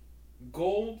had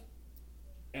gold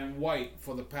and white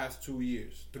for the past 3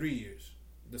 years.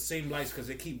 The same lights because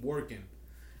they keep working.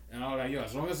 And I was like, yo,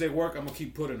 as long as they work, I'm going to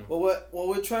keep putting them. Well, what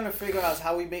we're trying to figure out is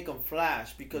how we make them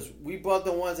flash. Because we bought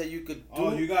the ones that you could do.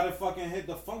 Oh, you got to fucking hit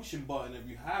the function button if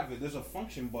you have it. There's a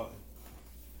function button.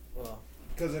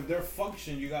 Because if they're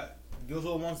function, you got... Those are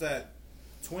the ones that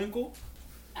twinkle.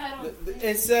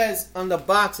 It says on the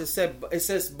box, it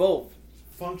says both.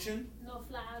 Function? No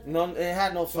flash. No, it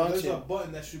had no function. There's a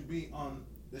button that should be on...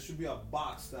 There should be a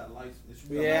box that lights...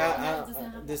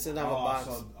 This is not a box.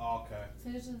 Okay. So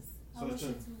it's just...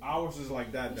 So ours is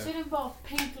like that. We should have bought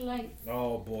pink lights.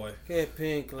 Oh boy. Get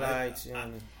pink lights,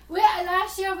 Yanni.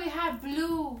 Last year we had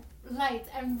blue lights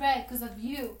and red because of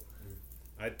you.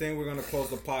 I think we're gonna close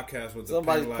the podcast with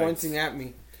Somebody the pink pointing lights. at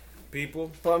me.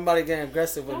 People. Somebody getting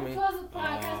aggressive with Don't me. close the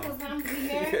podcast because I'm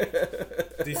here.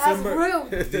 December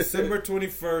That's rude. December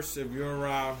 21st. If you're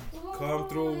around, come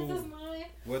through This is mine.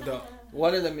 with the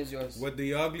One of them is yours. with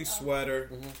the ugly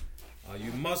sweater.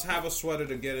 You must have a sweater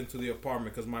to get into the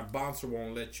apartment because my bouncer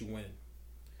won't let you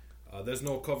in. There's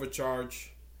no cover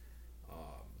charge.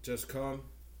 Just come.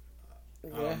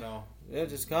 I don't know. Yeah,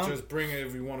 just come. Just bring it.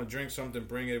 If you want to drink something,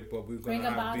 bring it. But we're Bring gonna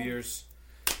a have bottle. beers.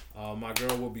 My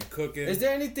girl will be cooking. Is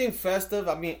there anything festive?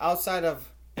 I mean, outside of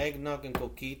eggnog and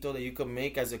coquito that you can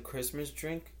make as a Christmas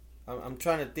drink? I'm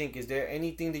trying to think. Is there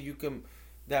anything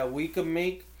that we can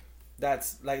make?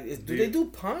 That's like, do they do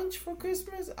punch for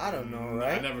Christmas? I don't know,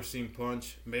 right? I never seen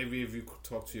punch. Maybe if you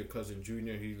talk to your cousin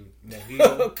Junior, he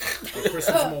mojito, a Christmas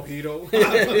mojito.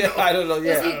 I don't know.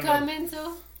 Yeah, Is he coming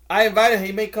too? I invited him.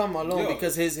 He may come alone Yo.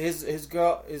 because his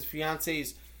girl, his fiance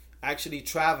is actually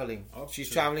traveling. She's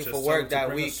traveling for work that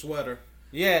bring a week. sweater.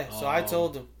 Yeah, so I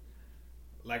told him.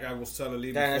 Like I was telling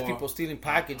Lee That before, there's people stealing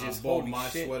packages. I bought Holy my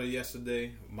shit. sweater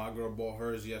yesterday. My girl bought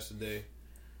hers yesterday.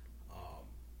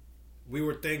 We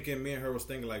were thinking, me and her was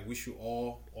thinking, like we should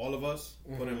all of us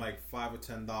put in like $5 or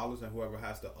 $10, and whoever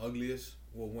has the ugliest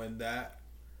will win that.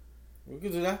 We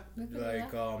could do that.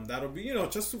 Like that'll be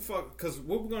just to fuck. Cause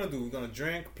what we're gonna do? We're gonna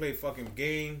drink, play fucking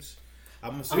games.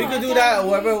 We could do that.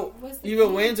 Whoever either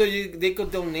wins or they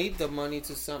could donate the money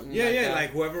to something. Yeah, like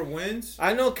whoever wins.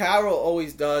 I know Carol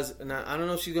always does, and I don't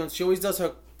know if she's gonna. She always does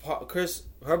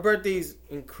her birthday's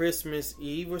in Christmas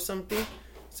Eve or something.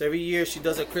 So every year she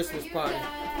does a Christmas party.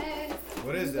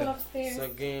 What is that? It's a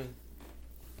game.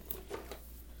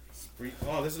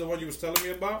 Oh, this is the one you was telling me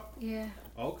about? Yeah.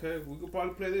 Okay, we could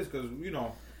probably play this because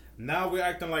now we're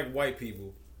acting like white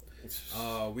people.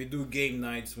 We do game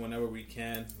nights whenever we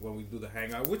can when we do the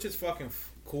hangout, which is fucking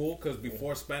cool because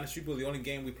before Spanish people, the only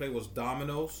game we played was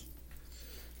dominoes.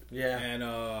 Yeah. And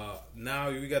now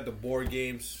we got the board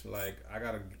games. Like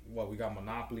we got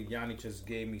Monopoly. Yanni just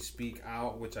gave me Speak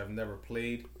Out, which I've never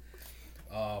played.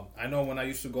 I know when I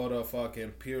used to go to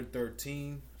fucking Pier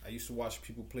 13, I used to watch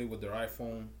people play with their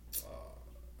iPhone.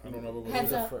 I don't know if it was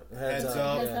Heads up. Heads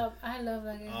up. I love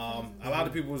that game. A lot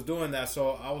of people was doing that,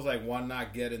 so I was like, why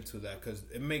not get into that? Because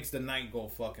it makes the night go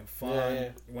fucking fun. Yeah.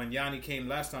 When Yanni came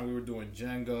last time, we were doing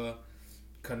Jenga,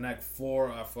 Connect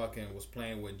 4. I fucking was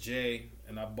playing with Jay,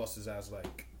 and I bust his ass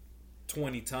like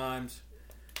 20 times.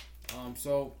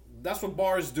 So that's what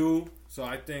bars do. So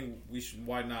I think we should.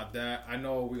 Why not that? I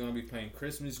know we're gonna be playing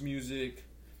Christmas music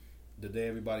the day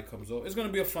everybody comes over. It's gonna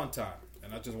be a fun time,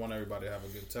 and I just want everybody to have a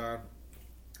good time.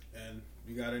 And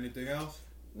you got anything else?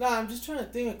 Nah, I'm just trying to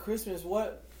think of Christmas.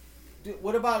 What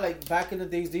about like back in the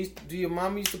days? Do your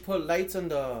mom used to put lights on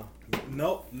the?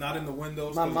 Nope, not in the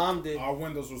windows. My mom did. Our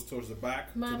windows was towards the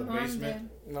back, My to the mom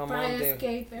basement. did. My Fire mom did.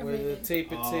 escape, With the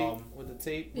everything. with the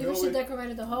tape. Maybe she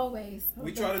decorated the hallways.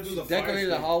 We try to do the Decorated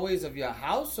the fire hallways of your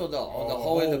house or the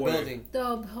hallway of the hallway. building.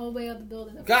 The hallway of the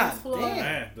building. The God first floor. damn.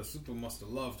 Man, the super must have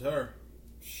loved her.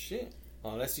 Shit.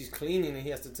 Unless he's cleaning and he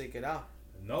has to take it out.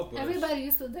 No, but Everybody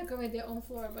used to decorate their own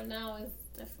floor, but now it's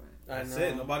different. that's I know.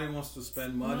 it. Nobody wants to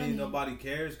spend money. Money. Nobody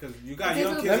cares because you got Let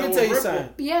young me kids that tell you will ripple.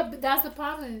 something. Yeah, but that's the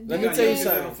problem. Let You me got tell you young kids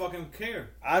that something. don't fucking care.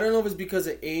 I don't know if it's because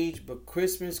of age, but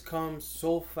Christmas comes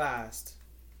so fast.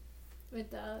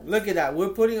 It does. Look at that. We're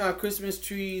putting our Christmas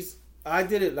trees. I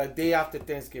did it like day after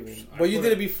Thanksgiving. I But you put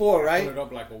did it before, I right? put it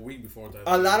up like a week before that.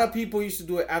 A lot of people used to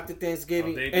do it after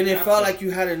Thanksgiving, Oh, they and did it felt after. like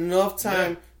you had enough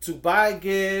time to buy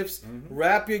gifts,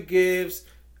 wrap your gifts.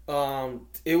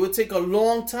 It would take a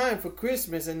long time for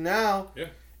Christmas, and now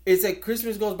it's like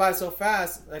Christmas goes by so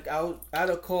fast. Like I had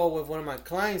a call with one of my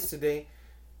clients today,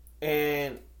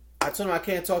 and I told him I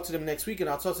can't talk to them next week, and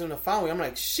I'll talk to them the following week. I'm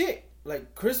like, shit,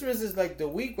 like Christmas is like the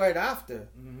week right after,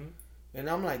 and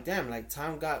I'm like, damn, like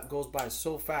time goes by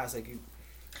so fast. Like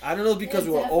I don't know if because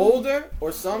we're older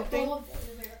or something.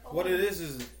 What it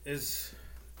is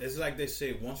it's like they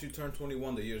say, once you turn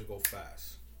 21, the years go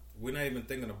fast. We're not even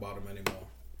thinking about them anymore.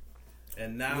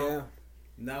 And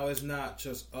now it's not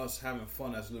just us having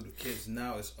fun as little kids.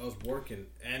 Now it's us working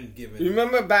and giving. You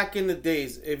remember back in the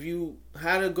days, if you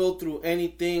had to go through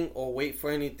anything or wait for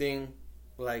anything,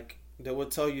 like they would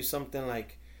tell you something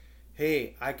like,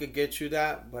 hey, I could get you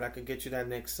that, but I could get you that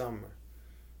next summer.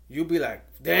 You'd be like,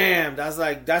 damn,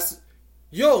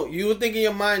 you would think in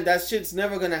your mind, that shit's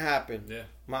never going to happen. Yeah.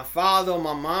 My father or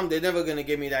my mom, they're never going to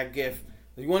give me that gift.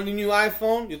 You want a new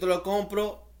iPhone? Yo te lo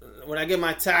compro. When I get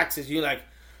my taxes, you're like,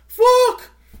 fuck!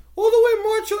 all the way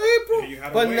March or April. Yeah, you had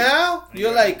to but wait. now And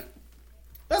you're you had- like,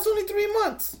 that's only 3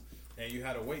 months. And you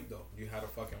had to wait though. You had to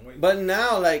fucking wait. But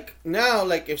now,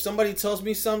 if somebody tells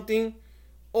me something,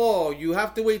 oh, you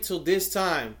have to wait till this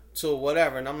time, till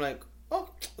whatever, and I'm like, oh,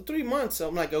 3 months.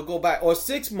 I'm like, it'll go by, or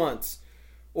 6 months,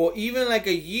 or even like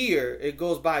a year. It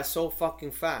goes by so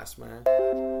fucking fast, man.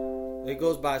 It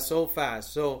goes by so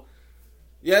fast. So,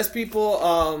 yes, people.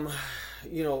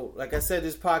 Like I said,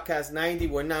 this podcast 90.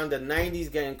 We're now in the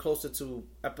 90s, getting closer to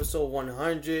episode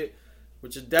 100,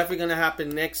 which is definitely gonna happen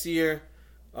next year.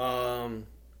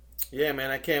 Yeah, man,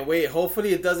 I can't wait.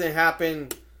 Hopefully, it doesn't happen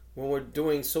when we're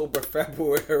doing Sober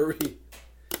February.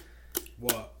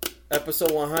 What?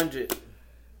 Episode 100.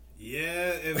 Yeah,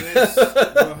 if it's,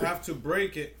 we'll have to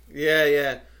break it.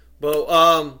 Yeah.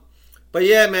 But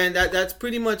yeah, man, that's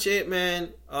pretty much it,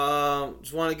 man.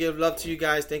 Just want to give love to you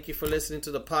guys. Thank you for listening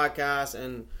to the podcast.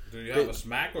 And Do you have a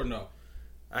smack or no?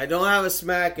 I don't have a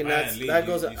smack, and Man, Lee, that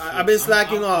goes. you I've been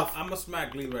slacking off. I'm a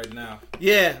smack Lee right now.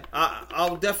 Yeah,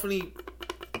 I'll definitely.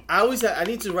 I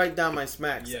need to write down my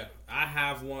smacks. Yeah, I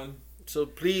have one. So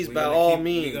please, by all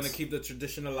means, we're gonna keep the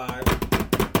tradition alive.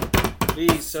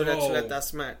 Please, so that you let that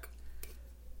smack.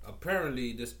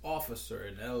 Apparently, this officer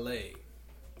in L.A.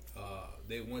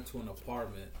 They went to an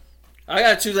apartment. I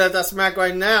gotta choose that smack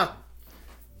right now.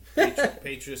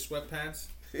 Patriot sweatpants.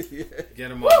 Yeah. Get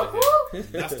them out of here.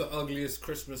 That's the ugliest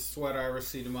Christmas sweater I ever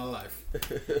seen in my life.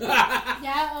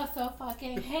 Y'all also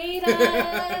fucking hate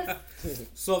us.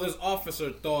 So this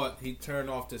officer thought he turned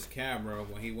off this camera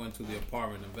when he went to the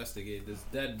apartment to investigate this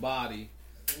dead body.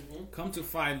 Mm-hmm. Come to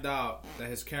find out that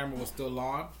his camera was still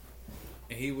on,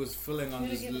 and he was filling on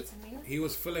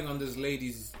this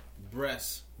lady's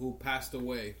breast who passed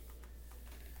away,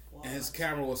 and his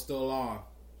camera was still on.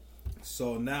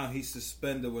 So now he's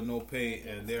suspended with no pay,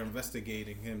 and they're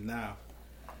investigating him now.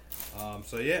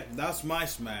 So yeah, that's my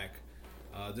smack.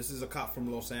 This is a cop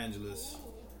from Los Angeles.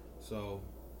 So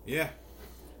yeah.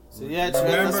 So yeah,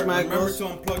 Remember to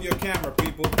unplug your camera,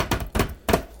 people.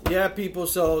 Yeah, people.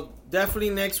 So definitely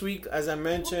next week, as I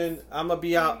mentioned, I'm gonna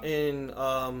be out in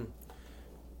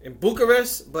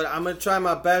Bucharest, but I'm gonna try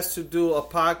my best to do a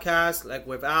podcast like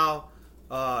with Al,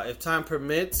 if time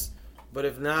permits. But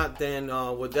if not, then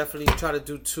we'll definitely try to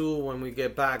do 2 when we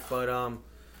get back. But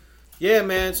yeah,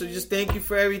 man. So just thank you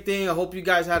for everything. I hope you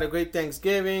guys had a great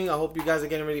Thanksgiving. I hope you guys are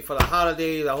getting ready for the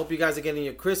holidays. I hope you guys are getting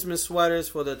your Christmas sweaters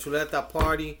for the Chuleta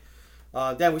party.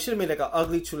 Damn, we should have made like an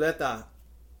ugly Chuleta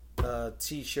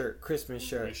t-shirt, Christmas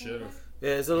shirt. We should have.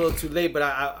 Yeah, it's a little too late, but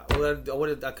I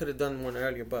could have done one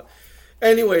earlier. But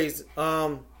anyways,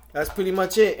 that's pretty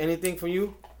much it. Anything from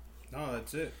you? No,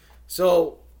 that's it.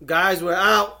 So, guys, we're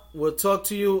out. We'll talk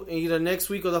to you either next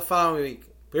week or the following week.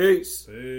 Peace. Peace.